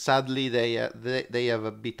 sadly they have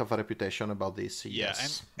a bit of a reputation about this. Yeah,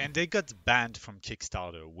 Yes. and they got banned from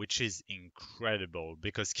Kickstarter, which is incredible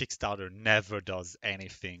because Kickstarter never does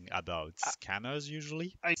anything about scammers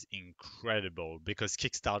usually. It's incredible because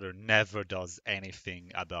Kickstarter never does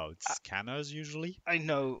anything about scammers usually. I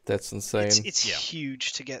know. That's insane. It's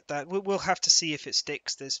huge to get that. We'll have to see if it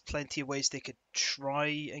sticks. There's plenty of ways they could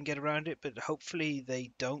try and get around it, but hopefully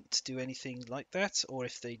they don't do anything like that, or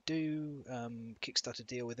if they do, Kickstarter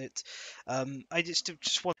deal with it. I just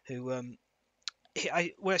want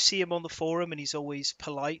I see him on the forum and he's always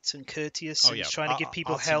polite and courteous and he's trying to give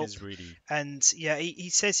people help. Really... And yeah, he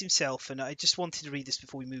says himself, and I just wanted to read this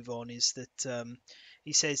before we move on, is that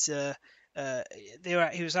he says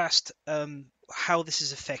he was asked how this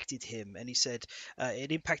has affected him, and he said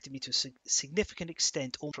it impacted me to a significant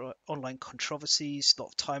extent. Online controversies, a lot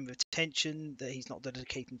of time and attention that he's not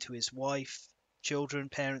dedicating to his wife, children,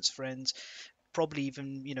 parents, friends, probably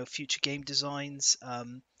even future game designs.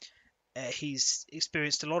 He's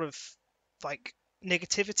experienced a lot of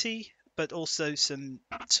negativity, but also some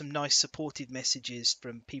nice supportive messages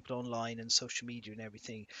from people online and social media and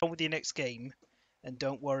everything. On with your next game, and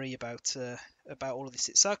don't worry about all of this.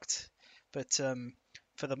 It sucked, but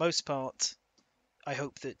for the most part, I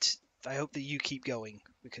hope that you keep going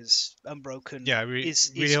because Unbroken. Yeah, we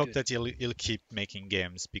hope good. that he'll keep making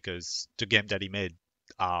games because the game that he made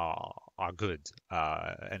are good.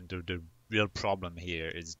 And the real problem here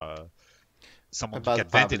is someone took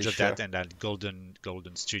advantage of that, and that Golden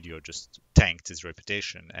Studio just tanked his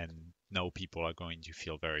reputation, and now people are going to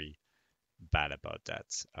feel very bad about that.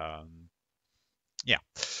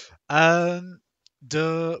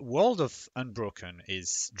 The world of Unbroken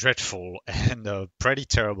is dreadful and a pretty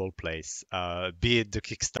terrible place. Be it the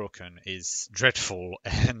Kickstarter is dreadful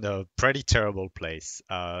and a pretty terrible place.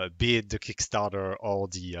 Be it the Kickstarter or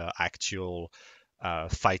the actual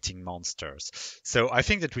fighting monsters. So I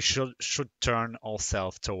think that we should turn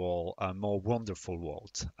ourselves toward a more wonderful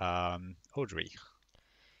world. Audrey.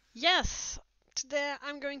 Yes. Today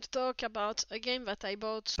I'm going to talk about a game that I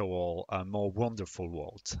bought. Toward a more wonderful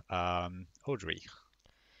world. Audrey.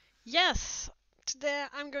 Yes. Today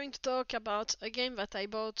I'm going to talk about a game that I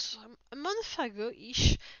bought a month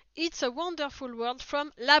ago-ish. It's a Wonderful World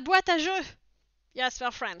from La Boîte à Jeux. Yes,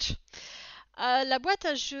 we're French. La boîte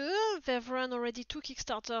à jeux, they've run already 2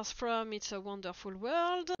 Kickstarters from It's a Wonderful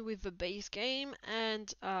World with the base game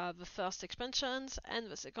and the first expansions,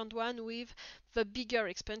 and the second one with the bigger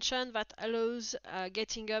expansion that allows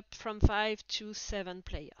getting up from 5 to 7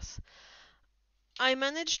 players. I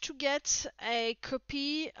managed to get a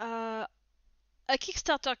copy, a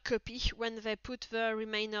Kickstarter copy when they put the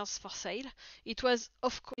remainers for sale. It was,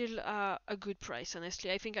 of course, still a good price,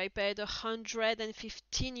 honestly. I think I paid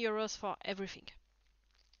 €115 for everything.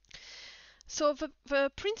 So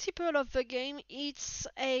the principle of the game, it's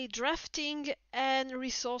a drafting and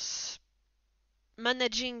resource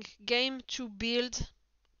managing game to build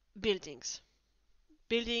buildings.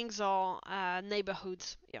 Buildings or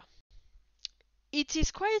neighborhoods, yeah. It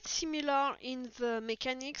is quite similar in the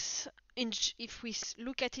mechanics if we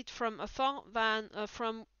look at it from afar than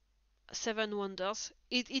from Seven Wonders.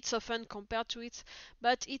 It's often compared to it,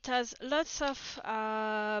 but it has lots of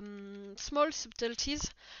small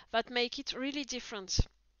subtleties that make it really different.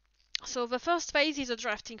 So the first phase is a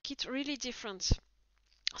drafting kit, really different.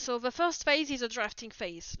 So the first phase is a drafting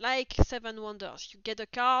phase, like Seven Wonders. You get a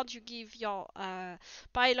card, you give your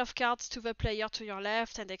pile of cards to the player to your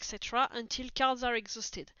left, and etc. until cards are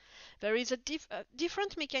exhausted. There is a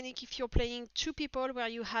different mechanic if you're playing 2 people, where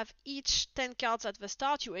you have each 10 cards at the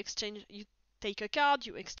start. You exchange, you take a card,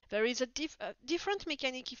 There is a different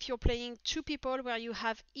mechanic if you're playing 2 people, where you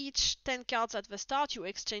have each 10 cards at the start. You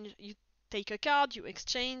take a card, you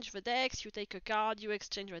exchange the decks, you take a card, you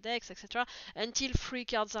exchange the decks, etc. until 3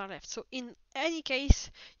 cards are left. So in any case,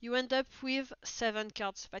 you end up with 7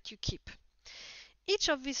 cards that you keep. Each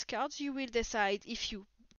of these cards you will decide if you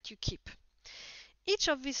keep. Each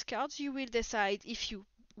of these cards you will decide if you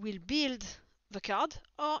will build the card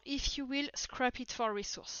or if you will scrap it for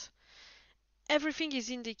resource. Everything is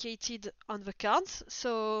indicated on the cards,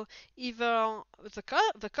 so either the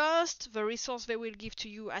cost, the resource they will give to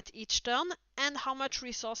you at each turn, and how much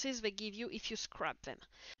resources they give you if you scrap them.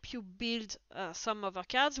 You build some other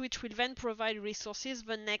cards, which will then provide resources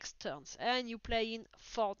the next turns, and you play in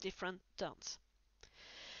 4 different turns.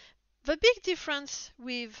 The big difference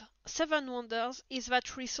with Seven Wonders is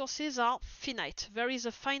that resources are finite. There is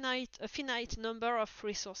a finite number of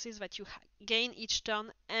resources that you gain each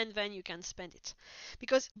turn, and then you can spend it.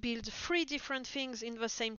 Because build 3 different things in the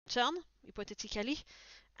same turn, hypothetically,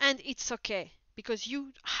 and it's okay because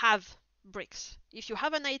you have bricks. If you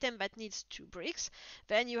have an item that needs 2 bricks,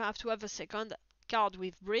 then you have to have a second card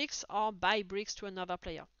with bricks or buy bricks to another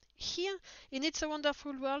player. Here, in It's a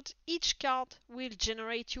Wonderful World, each card will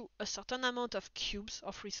generate you a certain amount of cubes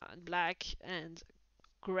of resources, black and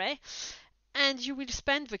grey, and you will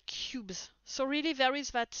spend the cubes. So really there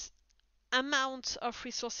is that amount of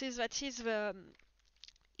resources that is how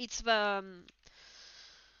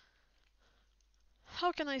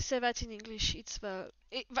can I say that in English?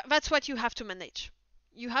 That's what you have to manage.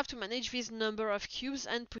 You have to manage this number of cubes,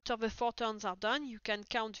 and after the 4 turns are done, you can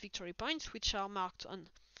count victory points, which are marked on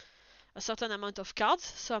a certain amount of cards.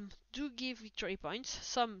 Some do give victory points,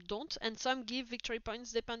 some don't, and some give victory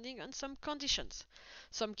points depending on some conditions.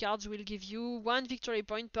 Some cards will give you 1 victory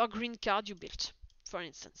point per green card you built, for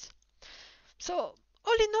instance. So,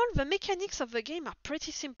 all in all, the mechanics of the game are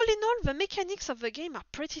pretty simple.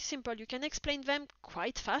 You can explain them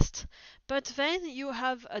quite fast, but then you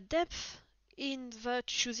have a depth in the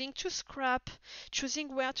choosing to scrap,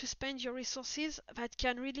 choosing where to spend your resources, that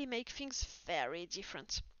can really make things very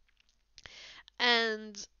different.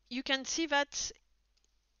 And you can see that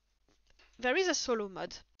there is a solo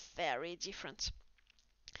mode, very different.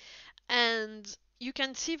 And you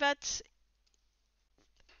can see that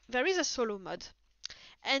there is a solo mode.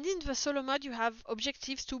 And in the solo mode, you have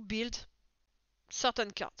objectives to build certain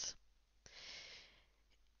cards.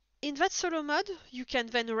 In that solo mode, you can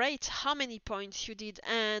then rate how many points you did,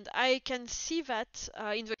 and I can see that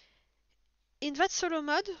in that solo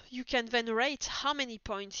mode, you can then rate how many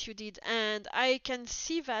points you did, and I can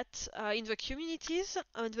see that in the communities,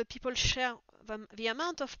 and the people share the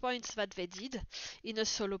amount of points that they did in a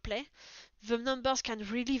solo play. The numbers can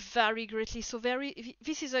really vary greatly. So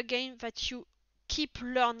this is a game that you keep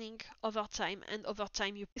learning over time, and over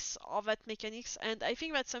time you all that mechanics, and I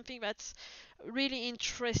think that's something that's really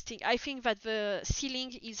interesting. I think that the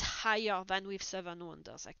ceiling is higher than with Seven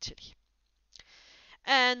Wonders, actually.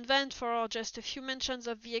 And then for just a few mentions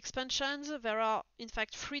of the expansions, there are in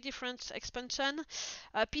fact 3 different expansions: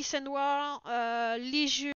 Peace and War,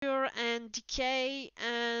 Leisure and Decay,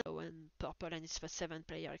 and Purple. example, and it's the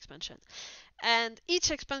 7-player expansion. And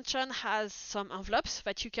each expansion has some envelopes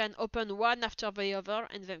that you can open one after the other,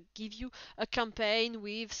 and they give you a campaign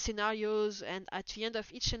with scenarios, and at the end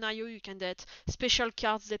of each scenario you can get special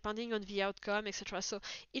cards depending on the outcome, etc. So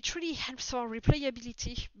it really helps for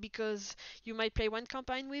replayability, because you might play one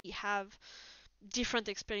campaign with, we have different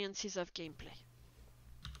experiences of gameplay.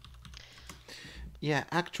 Yeah,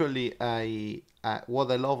 actually,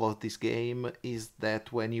 what I love of this game is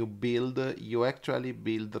that when you build, you actually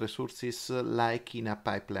build resources like in a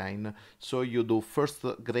pipeline. So you do first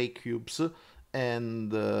gray cubes,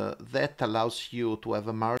 and that allows you to have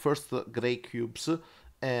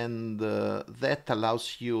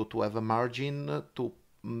a margin to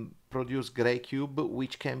produce gray cube,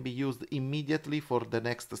 which can be used immediately for the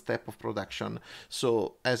next step of production.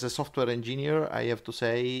 So as a software engineer, I have to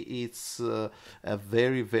say it's a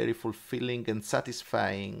very, very fulfilling and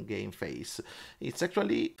satisfying game phase. It's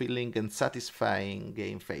actually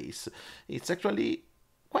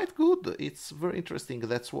quite good. It's very interesting.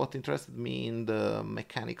 That's what interested me in the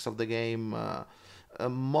mechanics of the game,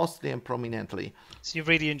 mostly and prominently. So you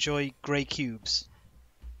really enjoy grey cubes?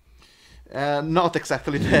 Not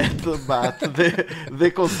exactly that, but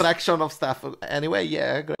the construction of stuff. Anyway,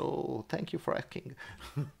 yeah. So thank you for asking.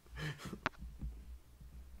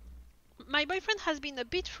 My boyfriend has been a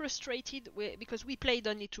bit frustrated because we played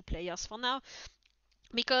only 2 players for now.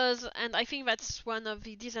 And I think that's one of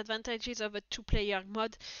the disadvantages of a 2-player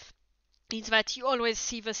mod, is that you always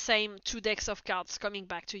see the same 2 decks of cards coming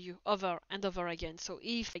back to you over and over again. So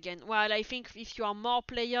while I think if you are more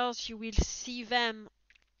players, you will see them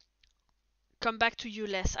come back to you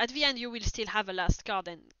less. At the end, you will still have a last card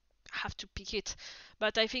and have to pick it.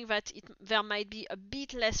 But I think that there might be a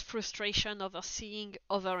bit less frustration over seeing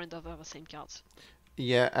over and over the same cards.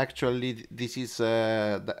 Yeah, actually, this is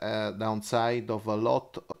the downside of a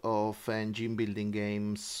lot of engine building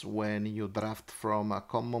games when you draft from a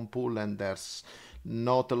common pool and there's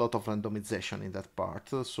not a lot of randomization in that part,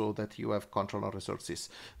 so that you have control on resources.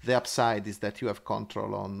 The upside is that you have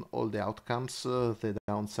control on all the outcomes. The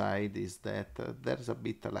downside is that there's a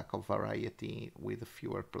bit of lack of variety with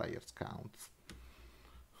fewer players counts.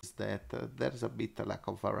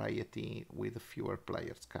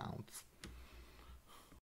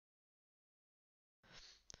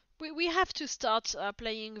 We have to start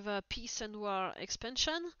playing the Peace and War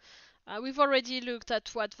expansion. We've already looked at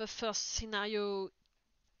what the first scenario,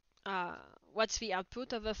 what's the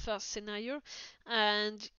output of the first scenario,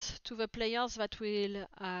 and to the players that will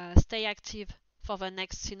stay active for the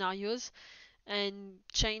next scenarios and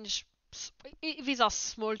change. These are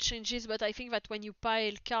small changes, but I think that when you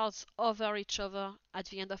pile cards over each other at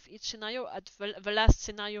the end of each scenario, at the last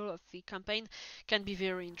scenario of the campaign, can be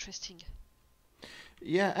very interesting.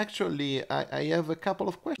 Yeah, actually, I have a couple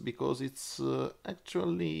of questions because it's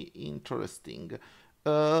actually interesting.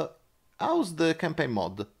 How's the campaign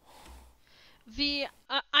mod?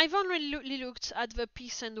 I've only looked at the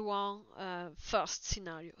Peace and War first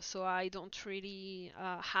scenario, so I don't really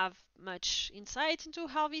have much insight into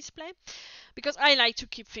how these play, because I like to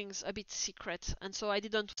keep things a bit secret, and so I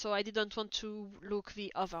didn't want to look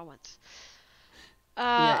the other ones.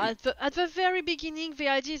 Yeah, At the very beginning, the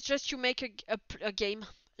idea is just you make a game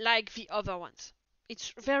like the other ones.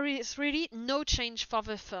 It's really no change for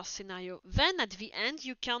the first scenario. Then at the end,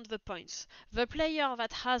 you count the points. The player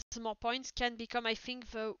that has more points can become, I think,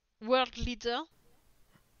 the world leader,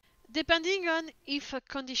 depending on if a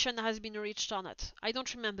condition has been reached or not. I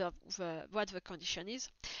don't remember what the condition is.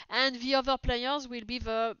 And the other players will be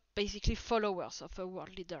the basically followers of a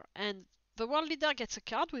world leader. And the world leader gets a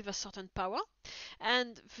card with a certain power,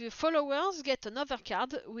 and the followers get another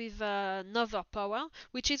card with another power,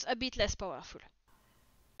 which is a bit less powerful.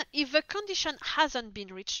 If the condition hasn't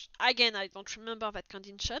been reached, again, I don't remember that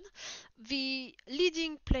condition, the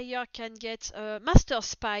leading player can get a Master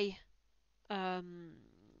Spy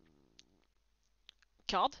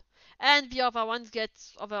card, and the other ones get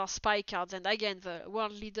other spy cards. And again, the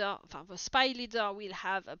world leader, the spy leader, will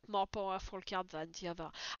have a more powerful card than the other,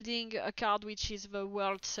 leading a card which is the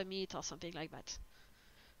World Summit or something like that.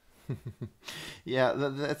 Yeah,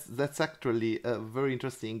 that's actually very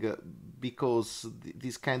interesting because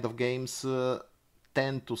these kind of games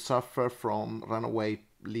tend to suffer from runaway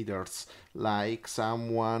leaders. Like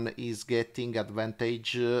someone is getting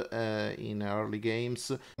advantage in early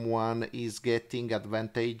games,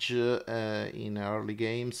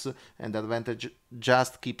 and advantage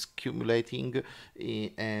just keeps accumulating,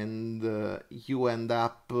 and you end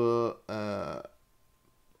up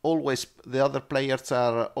always, the other players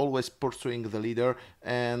are always pursuing the leader,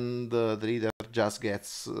 and the leader just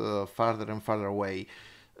gets farther and farther away.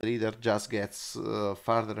 reader just gets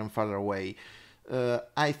farther and farther away.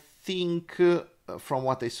 I think from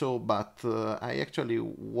what I saw, but I actually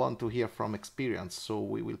want to hear from experience. So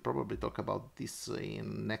we will probably talk about this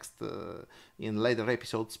in later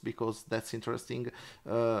episodes because that's interesting.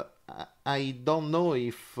 I don't know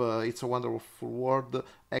if it's a wonderful world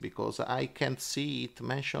because I can't see it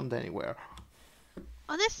mentioned anywhere.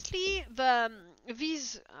 Honestly,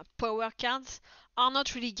 these power cards are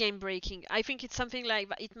not really game breaking. I think it's something like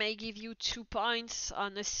that. It may give you 2 points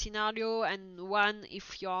on a scenario and 1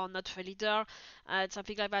 if you're not the leader,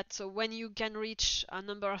 something like that. So when you can reach a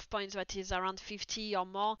number of points that is around 50 or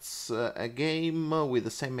more. It's a game with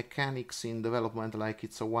the same mechanics in development, like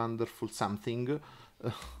it's a wonderful something.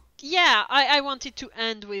 Yeah, I wanted to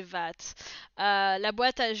end with that. La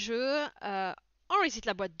boîte à jeux, or is it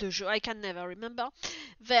la boîte de jeux? I can never remember.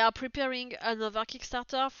 They are preparing another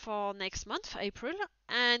Kickstarter for next month, April,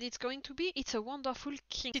 and it's a wonderful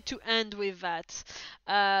king. To end with that.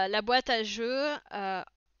 La boîte à jeux,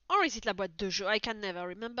 or is it la boîte de jeux? I can never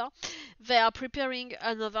remember. They are preparing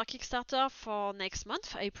another Kickstarter for next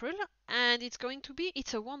month, April, and it's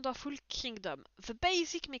a wonderful kingdom. The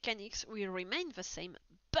basic mechanics will remain the same,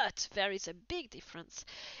 but there is a big difference.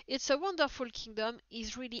 It's a Wonderful Kingdom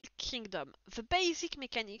is really kingdom. The basic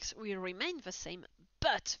mechanics will remain the same,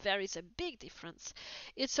 but there is a big difference.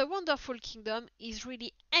 It's a Wonderful Kingdom is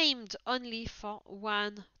really aimed only for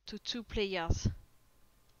 1 to 2 players.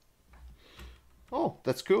 Oh,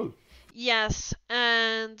 that's cool. Yes,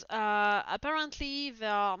 and apparently there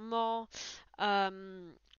are more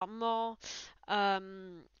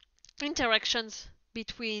interactions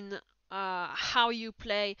between how you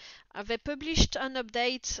play. They published an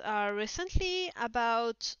update recently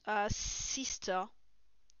about sister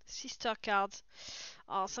cards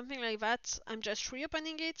or something like that. I'm just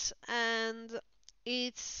reopening it, and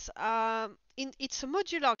it's it's a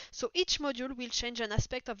modular. So each module will change an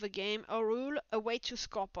aspect of the game, a rule, a way to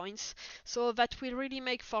score points. So that will really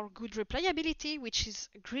make for good replayability, which is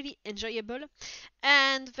really enjoyable.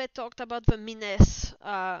 And they talked about the Mines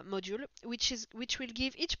module, which will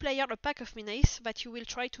give each player a pack of Mines that you will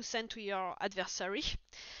try to send to your adversary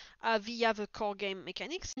via the core game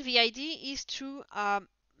mechanics. The idea is to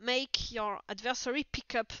make your adversary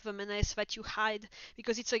pick up the menace that you hide,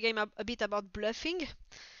 because it's a game a bit about bluffing.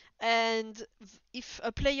 And if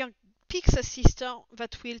a player picks a sister,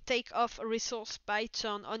 that will take off a resource by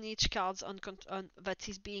turn on each card that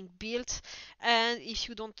is being built. And if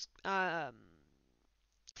you don't a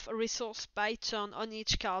resource by turn on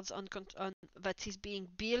each card that is being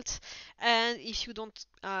built, and if you don't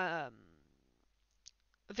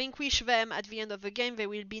vanquish them at the end of the game, there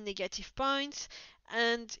will be negative points.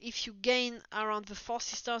 And if you gain around the 4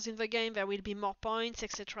 sisters in the game, there will be more points,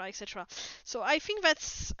 etc., etc. So I think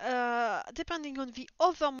that's depending on the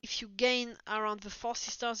other. If you gain around the 4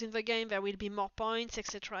 sisters in the game, there will be more points,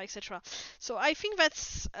 etc., etc. So I think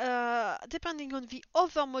that's depending on the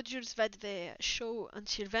other modules that they show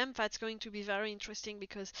until then, that's going to be very interesting,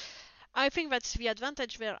 because I think that's the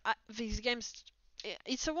advantage where these games.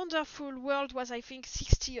 It's a Wonderful World was, I think,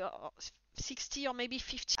 60 or maybe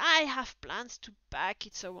 50. I have plans to back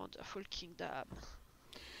It's a Wonderful Kingdom.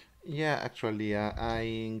 Yeah, actually,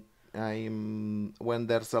 I'm when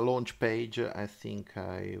there's a launch page, I think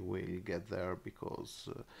I will get there because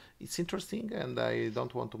it's interesting and I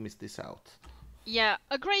don't want to miss this out. Yeah,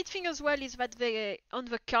 a great thing as well is that on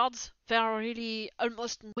the cards they are really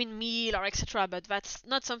almost windmill or etc. But that's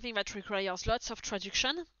not something that requires lots of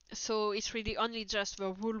traduction. So it's really only just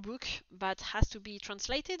the rule book that has to be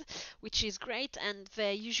translated, which is great. And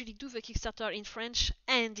they usually do the Kickstarter in French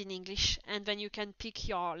and in English, and then you can pick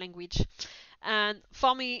your language. And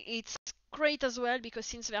for me, it's great as well because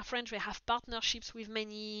since they're French, they have partnerships with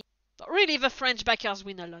many. Really, the French backers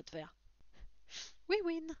win a lot there. We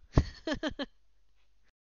win.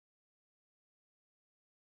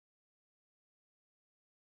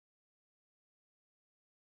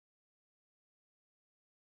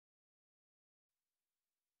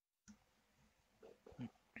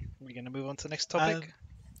 We're going to move on to the next topic.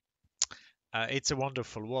 It's a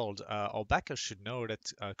Wonderful World. Our backers should know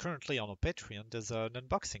that currently on our Patreon there's an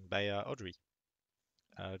unboxing by Audrey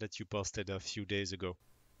that you posted a few days ago.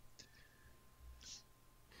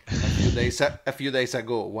 A few days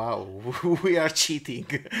ago. Wow, we are cheating.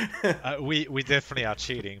 We definitely are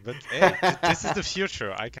cheating, but hey, this is the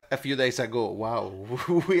future. A few days ago. Wow,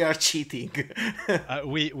 we are cheating.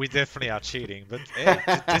 We definitely are cheating, but hey,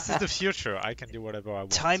 this is the future. I can do whatever I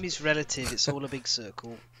want. Time is relative. It's all a big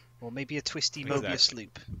circle, or maybe a twisty Mobius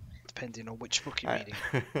loop, depending on which book you're reading.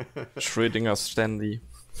 Schrödinger's Stanley.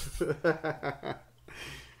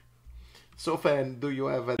 So, Fan, do you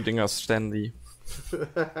have a... Reading us, Stanley.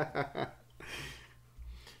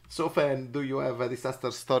 So, Fan, do you have a disaster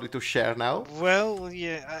story to share now? Well,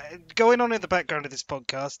 yeah, going on in the background of this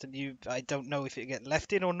podcast, and I don't know if it get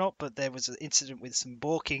left in or not, but there was an incident with some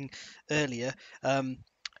balking earlier.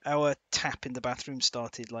 Our tap in the bathroom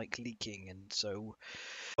started like leaking, and so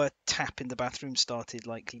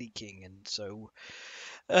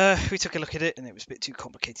we took a look at it, and it was a bit too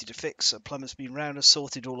complicated to fix. So plumber's been round and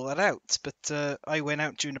sorted all of that out. But I went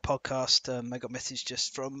out during the podcast. I got a message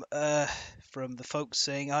just from the folks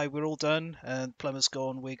saying, "Hi, we're all done. Plumber's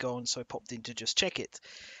gone. We're gone." So I popped in to just check it,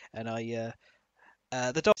 and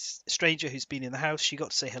the dog stranger who's been in the house, she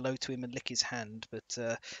got to say hello to him and lick his hand,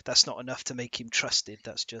 but that's not enough to make him trusted.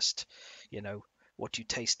 That's just, what you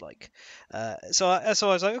taste like. So I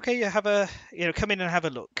was like, okay, come in and have a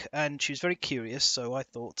look. And she was very curious, so I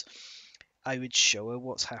thought I would show her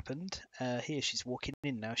what's happened. Here, she's walking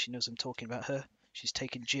in now. She knows I'm talking about her. She's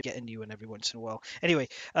taken Jim, getting you in every once in a while. Anyway,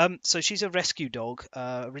 so she's a rescue dog,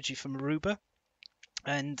 originally from Aruba.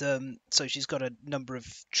 And so she's got a number of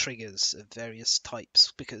triggers of various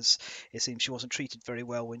types because it seems she wasn't treated very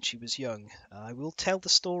well when she was young. I will tell the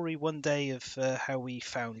story one day of how we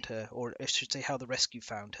found her, or I should say how the rescue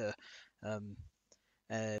found her.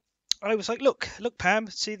 I was like, look, Pam,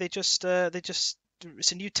 see, it's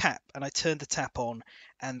a new tap, and I turned the tap on,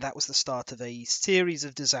 and that was the start of a series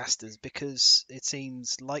of disasters because it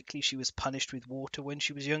seems likely she was punished with water when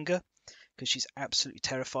she was younger, because she's absolutely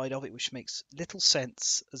terrified of it, which makes little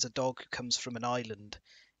sense as a dog who comes from an island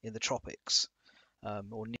in the tropics,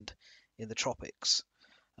 or near the tropics.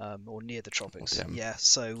 Damn. Yeah,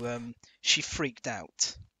 so she freaked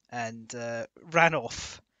out and ran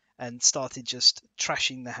off and started just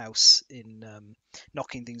trashing the house in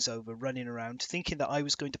knocking things over, running around, thinking that I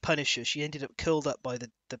was going to punish her. She ended up curled up by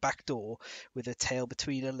the back door with her tail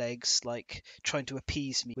between her legs, like trying to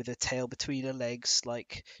appease me,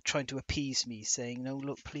 saying, "No,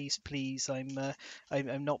 look, please,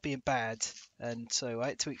 I'm not being bad." And so I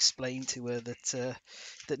had to explain to her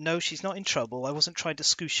that no, she's not in trouble. I wasn't trying to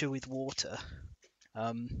scoosh her with water.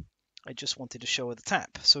 I just wanted to show her the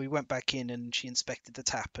tap. So we went back in and she inspected the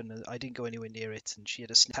tap, and I didn't go anywhere near it, and she had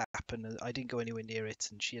a sniff,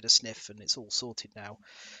 and it's all sorted now.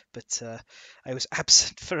 But I was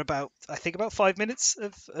absent for about 5 minutes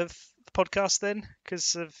of the podcast then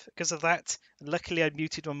because of that. And luckily I'd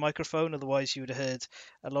muted my microphone, otherwise you would have heard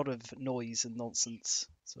a lot of noise and nonsense.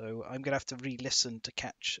 So I'm gonna have to re-listen to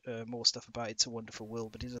catch more stuff about It's a Wonderful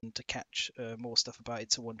World, but it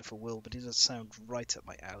does sound right up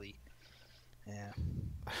my alley. Yeah.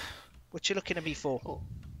 What you looking at me for? Oh.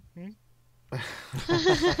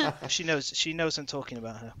 She knows I'm talking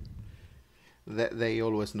about her. They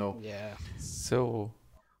always know. Yeah. So,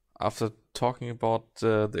 after talking about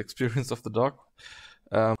the experience of the dog,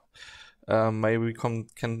 maybe we can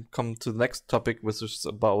come to the next topic, which is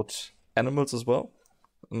about animals as well,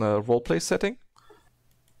 in a roleplay setting.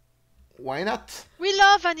 Why not? We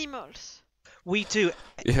love animals. We do.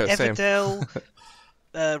 Yeah, same. Everdell,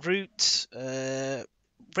 Root,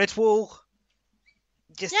 Redwall.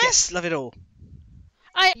 Yes, love it all.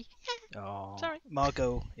 Oh, Sorry.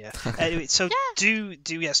 Margot, yeah. Anyway, so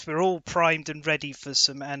yes, we're all primed and ready for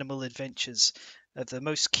some animal adventures of the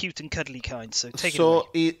most cute and cuddly kind. So take it away.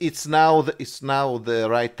 It's now the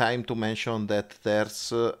right time to mention that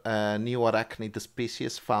there's a new arachnid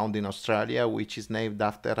species found in Australia, which is named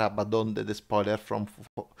after Abaddon the Despoiler from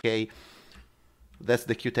UK. That's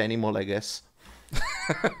the cute animal, I guess.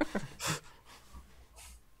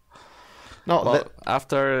 No, well,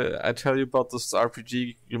 after I tell you about this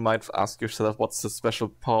RPG, you might ask yourself what's the special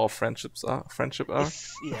power of friendship are.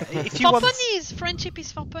 If you want, ponies, friendship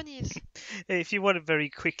is for ponies. If you want to very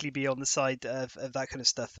quickly be on the side of that kind of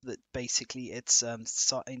stuff, that basically its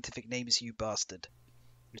scientific name is You Bastard,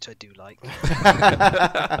 which I do like.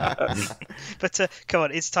 But come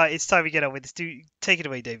on, it's time we get on with this. Take it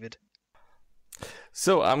away, David.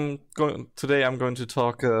 So today I'm going to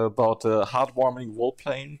talk about a heartwarming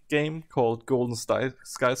role-playing game called Golden Sky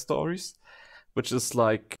Stories, which is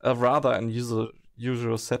like a rather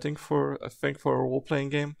unusual setting for a role-playing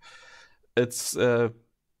game. It's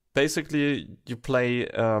basically you play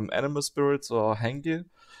animal spirits or henge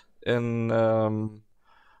in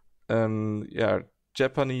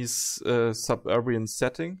Japanese suburban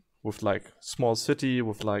setting with like small city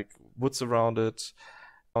with like woods around it.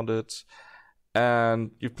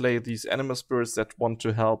 And you play these animal spirits that want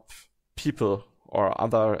to help people or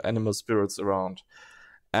other animal spirits around.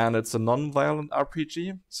 And it's a non-violent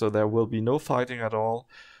RPG, so there will be no fighting at all.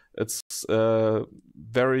 It's the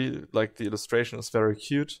illustration is very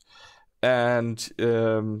cute. and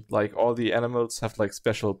like all the animals have like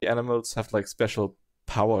special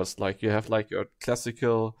powers. Like you have like your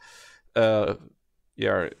classical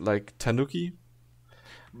like tanuki,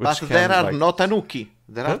 But which there can are like no tanuki.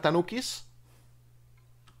 There are Huh? tanukis?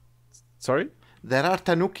 Sorry? There are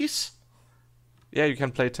tanukis? Yeah, you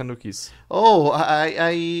can play tanukis. Oh,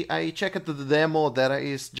 I checked the demo. There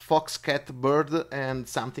is fox, cat, bird, and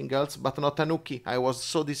something else, but not tanuki. I was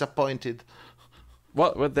so disappointed.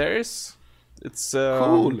 Well, there is. It's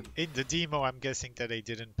Cool. In the demo, I'm guessing that they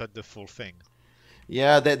didn't put the full thing.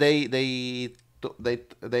 Yeah, they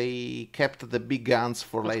kept the big guns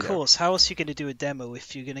for Of later. course, how else are you going to do a demo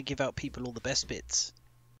if you're going to give out people all the best bits?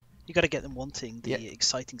 You got to get them wanting the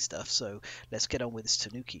exciting stuff. So let's get on with this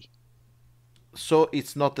Tanuki. So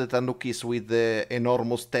it's not the tanukis with the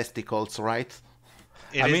enormous testicles, right?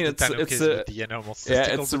 It I is mean, the it's tanukis with the enormous yeah,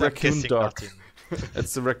 testicles, it's a but I'm raccoon guessing dog. not in-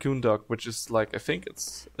 It's a raccoon dog, which is like I think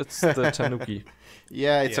it's the tanuki.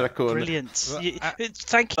 Yeah, it's Yeah. a raccoon. Brilliant. Well,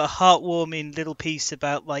 Thank you for a heartwarming little piece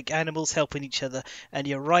about like animals helping each other, and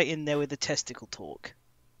you're right in there with the testicle talk.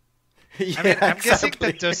 Yeah, I mean, I'm guessing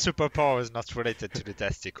exactly. that the superpower is not related to the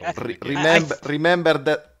testicles. Remember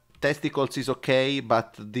that testicles is okay,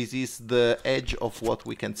 but this is the edge of what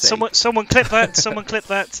we can say. Someone clip that. Someone clip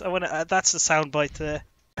that. I want to. That's the soundbite there.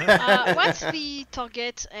 What's the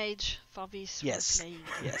target age for this Yes. role-playing?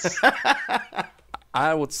 Yes.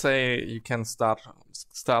 I would say you can start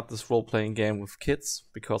this role-playing game with kids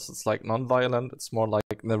because it's like non-violent. It's more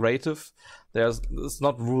like narrative. It's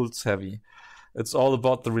not rules heavy. It's all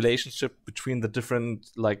about the relationship between the different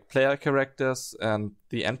like player characters and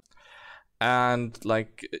the end. And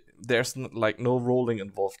like there's like no rolling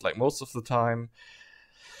involved. Like most of the time,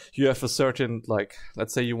 you have a certain like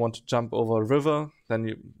let's say you want to jump over a river, then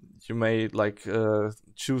you may like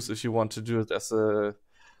choose if you want to do it as a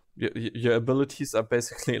your abilities are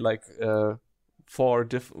basically like 4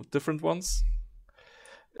 different ones.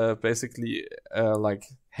 Basically like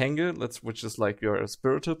Henge, which is like your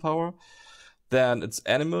spiritual power. Then it's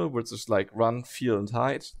animal, which is like run, feel, and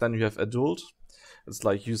hide. Then you have adult. It's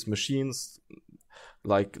like use machines,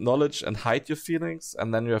 like knowledge and hide your feelings.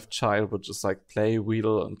 And then you have child, which is like play,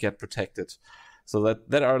 wheedle, and get protected. So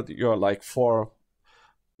that are your like 4.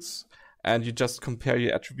 And you just compare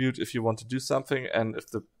your attribute if you want to do something, and if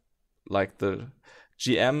the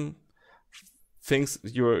GM thinks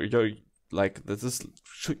you're like this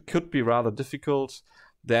could be rather difficult,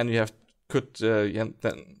 then you have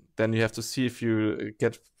then you have to see if you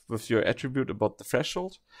get with your attribute about the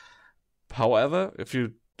threshold. However, if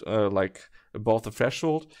you like above the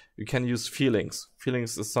threshold, you can use feelings.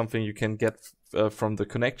 Feelings is something you can get from the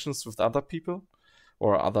connections with other people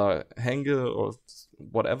or other Henge or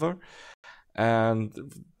whatever. And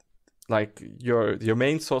like your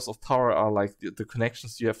main source of power are like the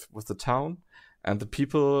connections you have with the town and the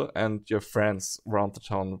people and your friends around the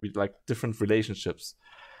town with like different relationships.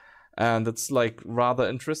 And it's like rather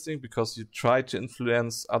interesting because you try to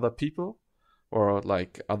influence other people or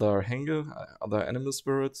like other Henge, other animal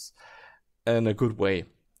spirits in a good way.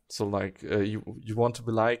 So like you want to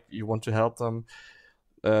be like, you want to help them,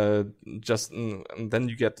 and then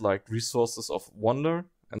you get like resources of wonder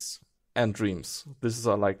and dreams. These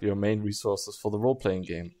are like your main resources for the role-playing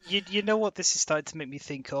game. You know what this is starting to make me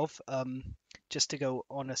think of? Just to go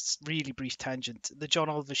on a really brief tangent, the John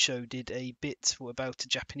Oliver show did a bit about a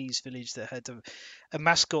Japanese village that had a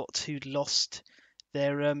mascot who'd lost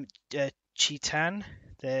their Chitan,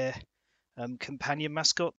 their companion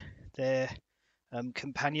mascot,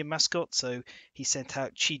 So he sent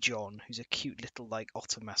out Chijon, who's a cute little like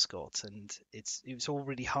otter mascot, and it was all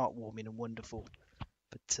really heartwarming and wonderful.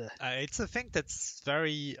 But it's a thing that's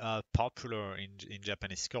very popular in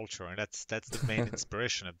Japanese culture, and that's the main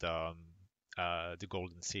inspiration of the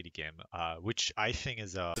Golden City game, which I think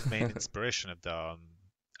is the main inspiration of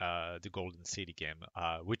the Golden City game,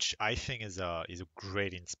 which I think is a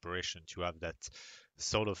great inspiration to have that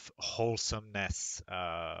sort of wholesomeness,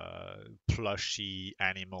 plushy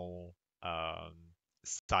animal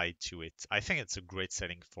side to it. I think it's a great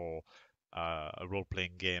setting for a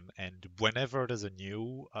role-playing game, and whenever there's a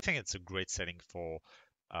new, I think it's a great setting for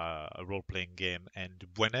a role-playing game, and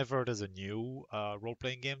whenever there's a new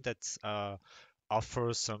role-playing game that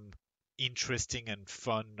offers some interesting and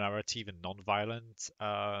fun narrative and non-violent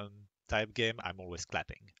type game, I'm always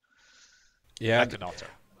clapping. Yeah, like an otter.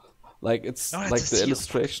 Like it's No, that's like a the seal.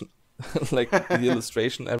 illustration, like the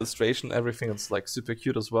illustration, everything is like super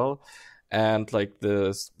cute as well, and like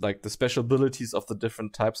the special abilities of the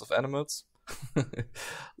different types of animals.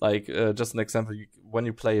 Like just an example, when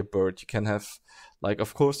you play a bird, you can have like,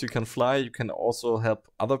 of course you can fly, you can also help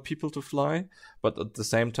other people to fly, but at the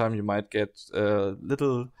same time you might get a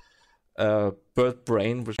little bird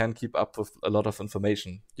brain which can't keep up with a lot of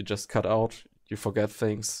information. You just cut out, you forget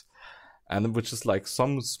things, and which is like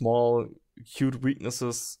some small cute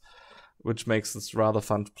weaknesses which makes it rather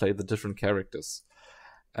fun to play the different characters.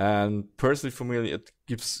 And personally for me it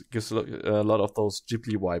gives a lot of those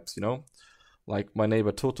Ghibli vibes, you know, like My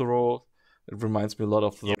Neighbor Totoro. It reminds me a lot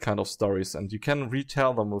of those kind of stories, and you can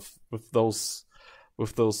retell them with this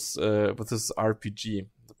RPG,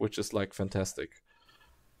 which is like fantastic.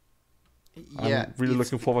 Yeah, I'm really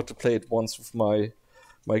looking forward to play it once with my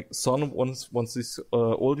son once he's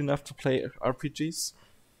old enough to play RPGs.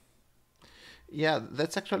 Yeah,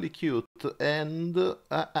 that's actually cute. And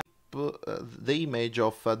the image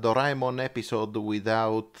of a Doraemon episode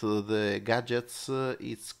without the gadgets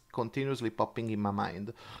is continuously popping in my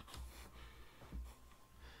mind.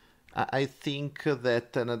 I think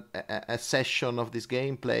that a session of this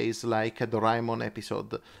gameplay is like a Doraemon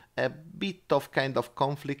episode. A bit of kind of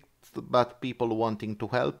conflict, but people wanting to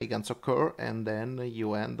help can occur, and then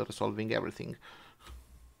you end resolving everything.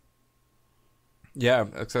 Yeah,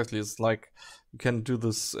 exactly. It's like you can do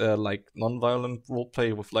this like non-violent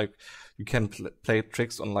roleplay with like you can play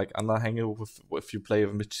tricks on like Underhanger with if you play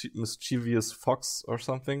a mischievous fox or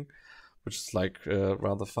something, which is like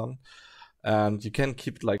rather fun. And you can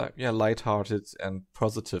keep like lighthearted and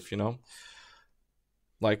positive, you know.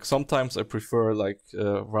 Like sometimes I prefer like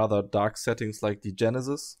rather dark settings like the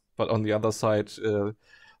Genesis, but on the other side,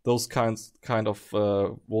 those kind of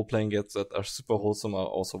role playing games that are super wholesome are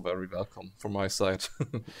also very welcome from my side.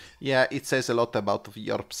 Yeah, it says a lot about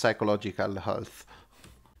your psychological health.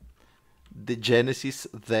 The Genesis,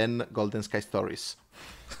 then Golden Sky Stories.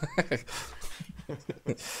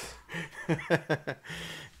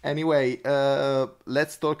 Anyway,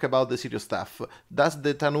 let's talk about the serious stuff. Does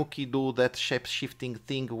the Tanuki do that shape-shifting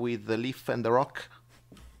thing with the leaf and the rock?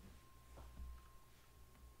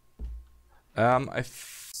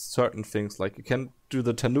 Certain things like you can do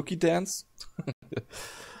the Tanuki dance,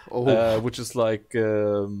 which is like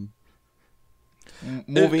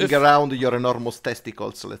moving around your enormous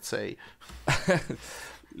testicles, let's say.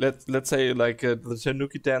 Let's say like the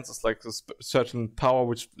Tanuki dance is like a certain power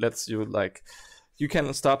which lets you like you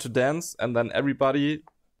can start to dance and then everybody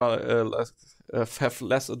have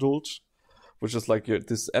less adult, which is like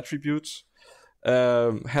this attribute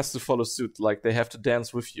has to follow suit. Like they have to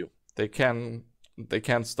dance with you. They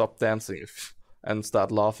can't stop dancing and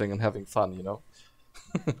start laughing and having fun. You know,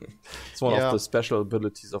 it's one of the special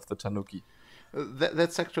abilities of the Tanuki.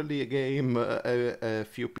 That's actually a game a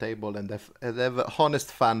few table and have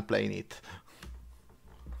honest fun playing it.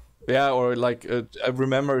 Yeah, or like I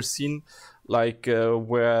remember a scene like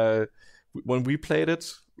where when we played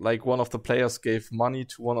it, like one of the players gave money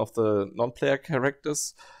to one of the non-player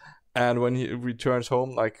characters, and when he returned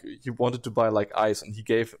home, like he wanted to buy like ice, and he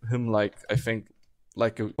gave him like I think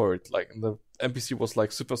like a word, like and the NPC was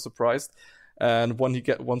like super surprised, and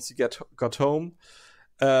once he got home,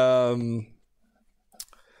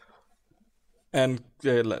 and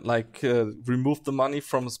removed the money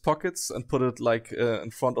from his pockets and put it like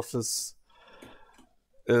in front of his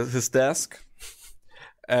desk,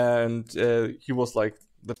 and he was like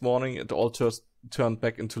that morning it all turned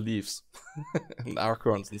back into leaves and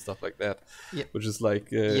acorns and stuff like that. Yeah. Which is like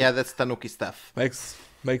that's Tanuki stuff.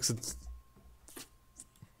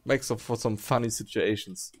 Makes up for some funny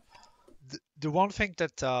situations. The one thing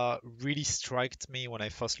that really struck me when I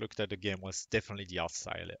first looked at the game was definitely the art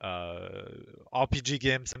style. RPG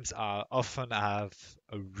games often have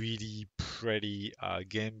a really pretty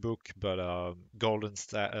game book, but Golden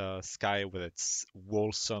Sky with its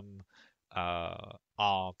wholesome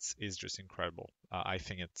art is just incredible. I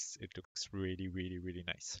think it looks really, really, really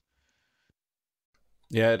nice.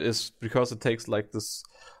 Yeah, it is because it takes like this.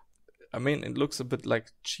 I mean, it looks a bit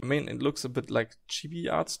like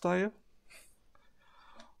chibi art style.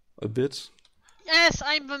 A bit. Yes,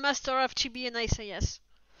 I'm the master of chibi and I say yes.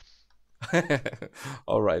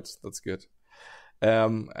 All right, that's good.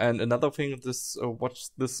 And another thing what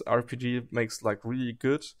this RPG makes like really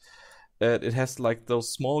good, it has like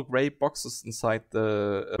those small gray boxes inside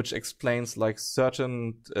which explains like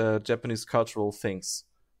certain Japanese cultural things,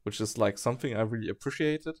 which is like something I really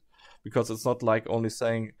appreciated because it's not like only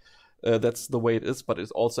saying that's the way it is, but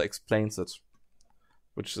it also explains it,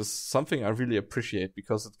 which is something I really appreciate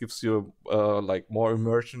because it gives you like more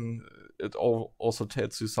immersion. It also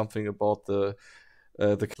tells you something about the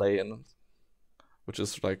play, and which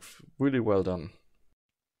is like really well done.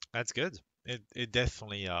 That's good. it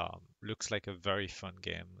definitely looks like a very fun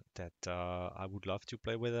game that I would love to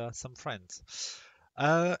play with some friends.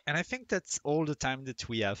 And I think that's all the time that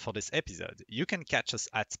we have for this episode. You can catch us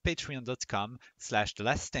at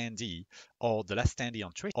patreon.com/thelaststandee or thelaststandee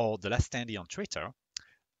on Twitter.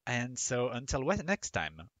 And so until next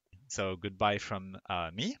time. So goodbye from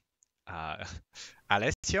me, uh,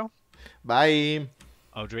 Alessio, Bye.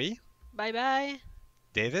 Audrey, Bye bye.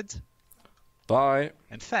 David, Bye.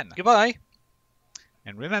 and Fen. Goodbye.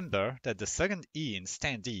 And remember that the second E in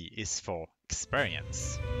standee is for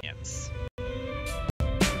experience.